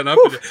up.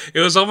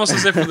 It was almost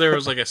as if there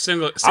was like a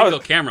single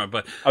camera.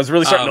 But I was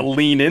really starting to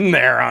lean in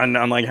there on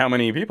like how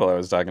many people I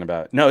was talking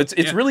about. No,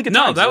 it's really good.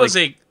 No, that was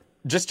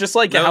just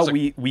like how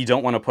we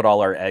don't want to put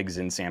all our eggs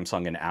in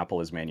Samsung and Apple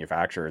as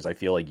manufacturers. I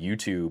feel like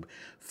YouTube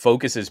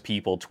focuses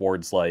people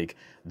towards like,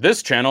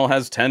 this channel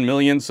has 10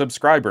 million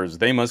subscribers,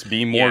 they must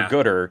be more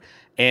gooder.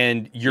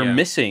 And you're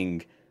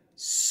missing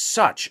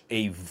such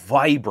a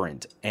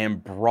vibrant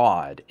and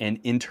broad and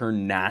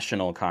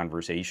international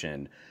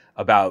conversation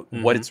about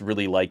what it's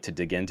really like to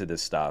dig into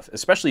this stuff,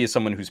 especially as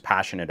someone who's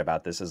passionate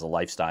about this as a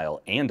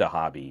lifestyle and a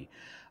hobby.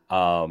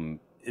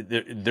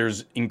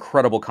 There's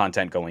incredible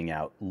content going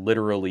out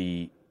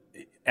literally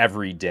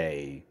every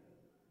day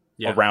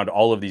around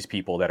all of these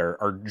people that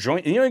are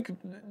joining. You know,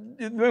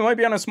 they might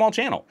be on a small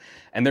channel,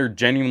 and they're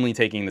genuinely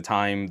taking the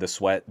time, the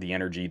sweat, the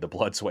energy, the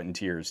blood, sweat, and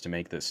tears to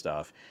make this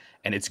stuff.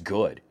 And it's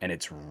good, and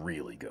it's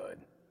really good.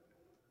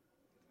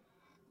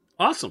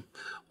 Awesome.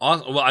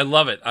 Well, I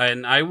love it,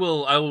 and I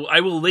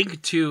will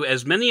link to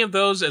as many of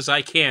those as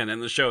I can in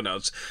the show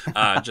notes,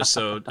 just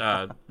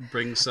so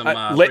bring some.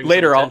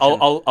 Later,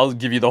 I'll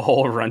give you the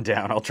whole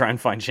rundown. I'll try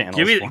and find channels.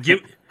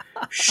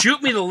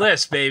 Shoot me the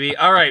list, baby.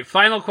 All right,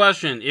 final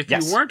question: if you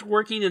weren't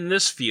working in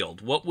this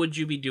field, what would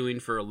you be doing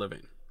for a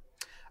living?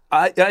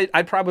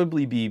 I'd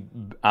probably be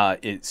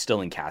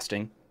still in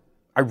casting.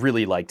 I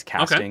really liked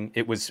casting.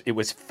 Okay. It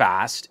was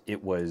fast.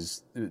 It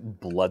was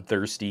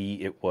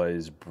bloodthirsty. It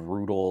was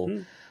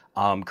brutal.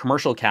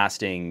 Commercial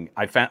casting.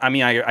 I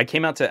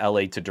came out to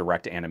LA to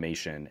direct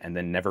animation, and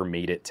then never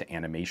made it to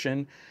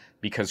animation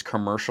because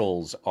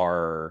commercials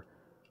are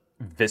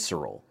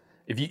visceral.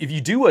 If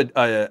you do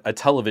a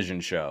television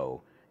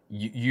show,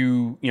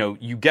 you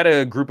get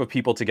a group of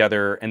people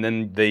together, and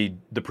then the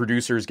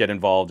producers get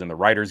involved, and the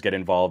writers get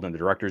involved, and the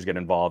directors get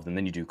involved, and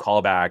then you do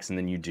callbacks, and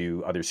then you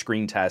do other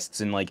screen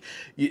tests, and like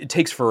it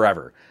takes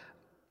forever.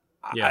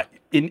 Yeah.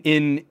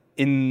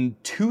 In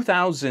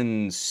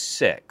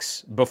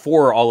 2006,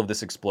 before all of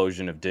this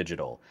explosion of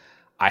digital,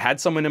 I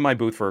had someone in my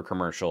booth for a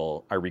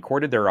commercial. I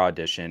recorded their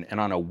audition, and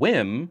on a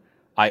whim,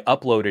 I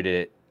uploaded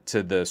it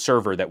to the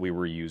server that we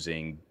were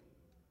using.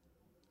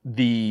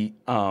 The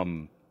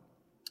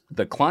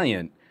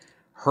client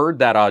heard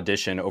that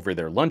audition over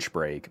their lunch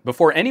break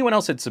before anyone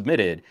else had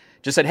submitted,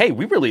 just said, hey,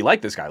 we really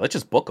like this guy. Let's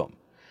just book him.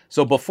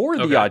 So before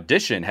the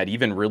audition had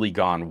even really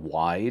gone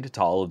wide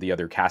to all of the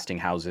other casting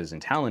houses and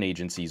talent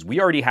agencies,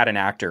 we already had an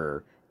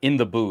actor in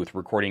the booth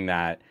recording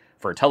that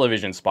for a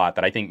television spot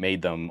that I think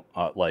made them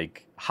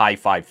like high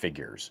 5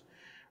 figures,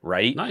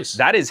 right? Nice.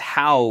 That is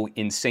how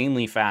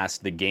insanely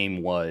fast the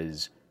game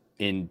was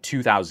in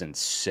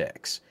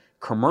 2006.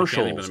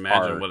 Commercials I can't even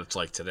imagine what it's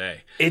like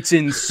today. It's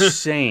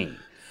insane.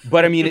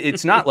 But I mean,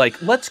 it's not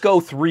like, let's go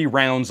 3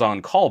 rounds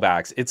on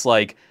callbacks. It's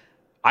like,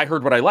 I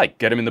heard what I like.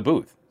 Get him in the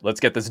booth. Let's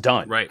get this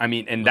done. Right. I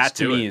mean, and that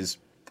to me is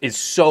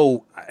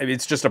so,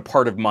 it's just a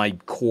part of my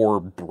core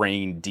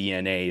brain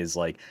DNA is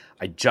like,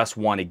 I just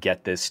want to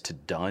get this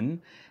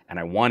done. And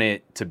I want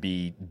it to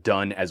be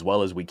done as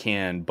well as we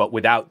can, but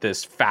without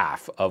this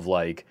faff of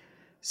like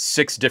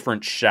 6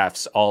 different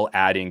chefs all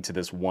adding to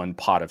this one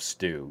pot of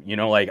stew. You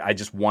know, like I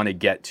just want to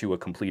get to a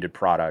completed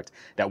product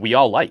that we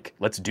all like.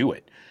 Let's do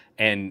it.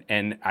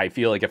 And I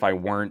feel like if I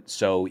weren't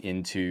so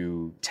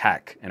into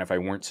tech and if I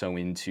weren't so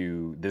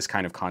into this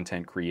kind of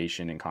content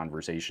creation and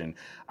conversation,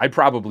 I'd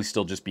probably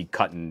still just be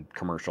cutting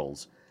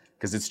commercials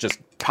because it's just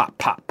pop,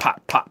 pop,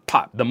 pop, pop,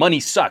 pop. The money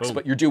sucks, Boom.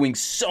 But you're doing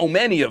so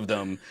many of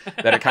them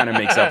that it kind of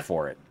makes up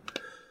for it.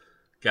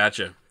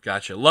 Gotcha.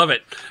 Love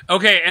it.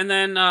 Okay, and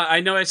then I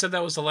know I said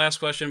that was the last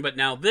question, but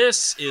now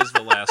this is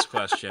the last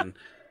question.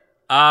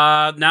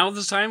 now is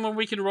the time when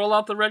we can roll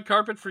out the red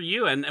carpet for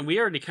you. And we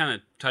already kind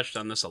of touched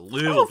on this a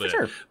little bit.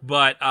 Sure.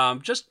 But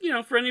just,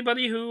 for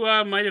anybody who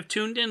might have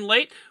tuned in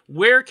late,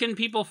 where can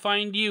people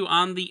find you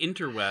on the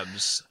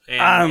interwebs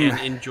and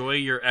enjoy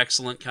your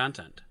excellent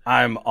content?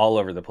 I'm all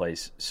over the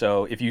place.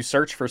 So if you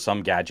search for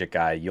Some Gadget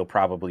Guy, you'll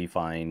probably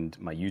find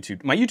my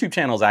YouTube. My YouTube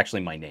channel is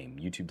actually my name,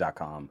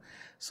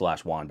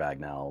 youtube.com/Juan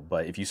Bagnell.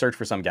 But if you search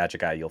for Some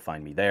Gadget Guy, you'll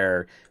find me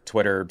there.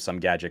 Twitter, Some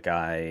Gadget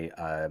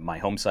Guy. My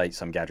home site,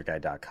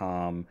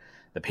 somegadgetguy.com.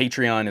 The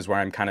Patreon is where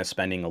I'm kind of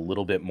spending a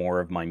little bit more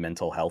of my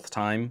mental health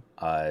time.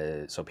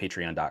 So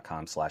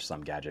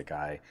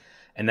patreon.com/somegadgetguy.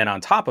 And then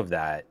on top of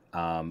that,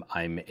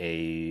 I'm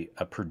a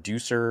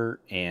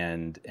producer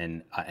and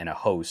a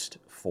host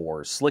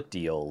for Slick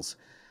Deals.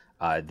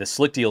 The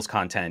Slick Deals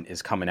content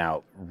is coming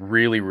out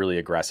really, really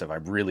aggressive.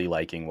 I'm really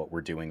liking what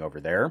we're doing over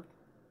there.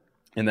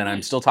 And then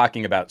I'm still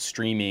talking about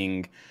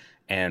streaming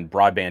and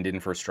broadband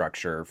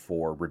infrastructure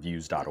for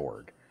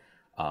reviews.org.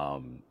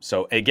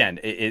 So again,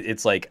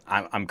 it's like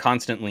I'm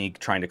constantly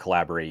trying to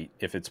collaborate.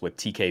 If it's with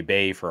TK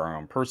Bay for our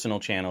own personal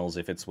channels,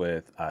 if it's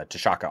with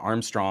Tashaka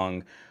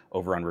Armstrong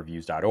over on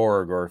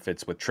reviews.org, or if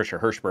it's with Trisha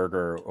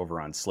Hirschberger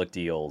over on Slick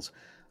Deals,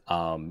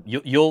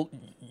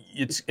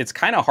 it's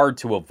kind of hard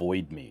to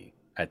avoid me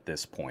at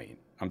this point.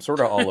 I'm sort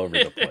of all over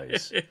the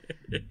place,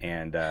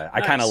 and I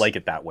kind of like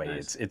it that way.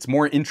 Nice. It's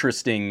more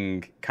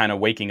interesting, kind of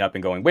waking up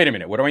and going, "Wait a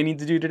minute, what do I need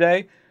to do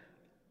today?"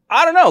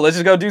 I don't know. Let's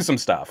just go do some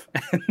stuff.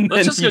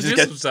 Let's just go do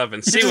some stuff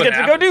and see what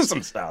happens. Go do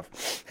some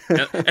stuff.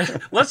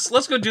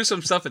 Let's go do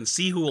some stuff and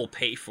see who will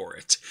pay for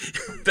it.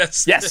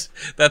 That's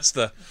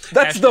the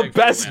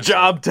best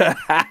job to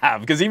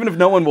have, because even if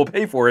no one will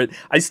pay for it,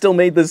 I still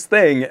made this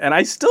thing and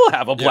I still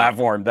have a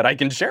platform that I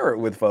can share it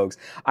with folks.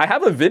 I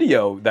have a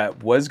video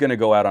that was going to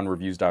go out on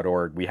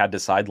reviews.org. We had to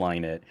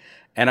sideline it.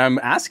 And I'm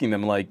asking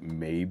them, like,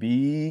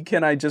 maybe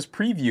can I just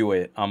preview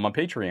it on my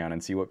Patreon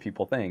and see what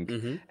people think?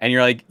 Mm-hmm. And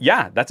you're like,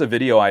 yeah, that's a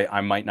video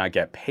I might not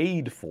get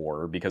paid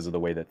for because of the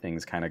way that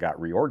things kind of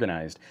got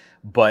reorganized.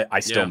 But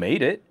I still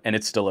made it, and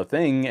it's still a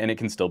thing, and it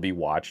can still be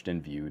watched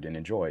and viewed and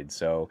enjoyed.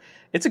 So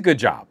it's a good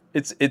job.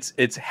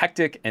 It's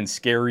hectic and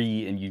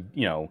scary, and you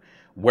know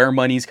where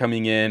money's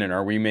coming in and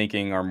are we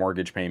making our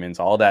mortgage payments?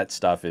 All that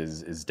stuff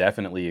is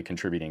definitely a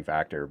contributing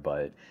factor.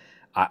 But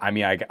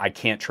I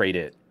can't trade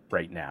it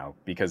right now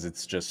because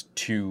it's just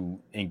too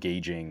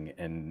engaging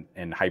and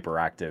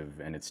hyperactive,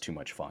 and it's too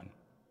much fun.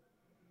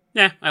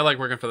 Yeah, I like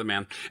working for the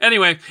man.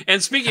 Anyway,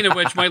 and speaking of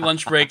which, my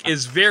lunch break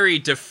is very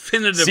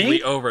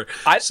definitively over.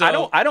 I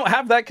don't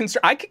have that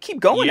concern. I could keep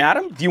going,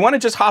 Adam. Do you want to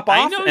just hop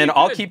off and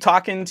I'll keep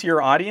talking to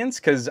your audience,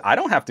 because I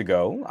don't have to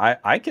go.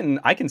 I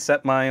can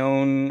set my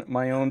own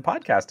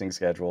podcasting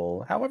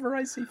schedule however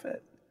I see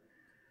fit.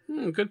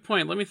 Good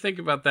point. Let me think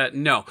about that.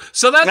 No.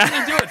 So that's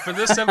going to do it for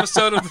this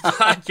episode of the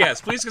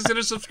podcast. Please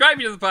consider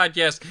subscribing to the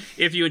podcast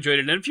if you enjoyed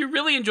it. And if you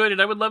really enjoyed it,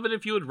 I would love it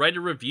if you would write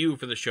a review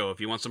for the show. If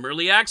you want some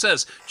early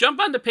access, jump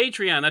onto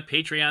Patreon at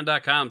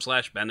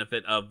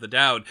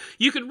patreon.com/benefitofthedowd.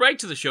 You can write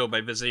to the show by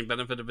visiting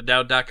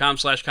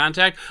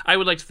benefitofthedowd.com/contact. I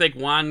would like to thank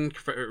Juan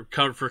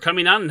for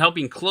coming on and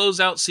helping close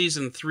out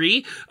season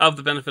 3 of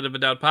the Benefit of a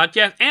Doubt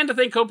podcast, and to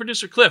thank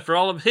co-producer Cliff for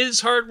all of his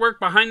hard work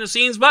behind the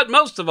scenes. But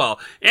most of all,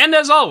 and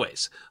as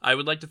always, I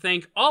would like to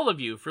thank all of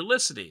you for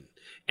listening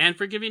and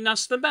for giving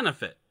us the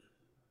benefit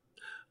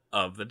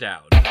of the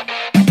doubt.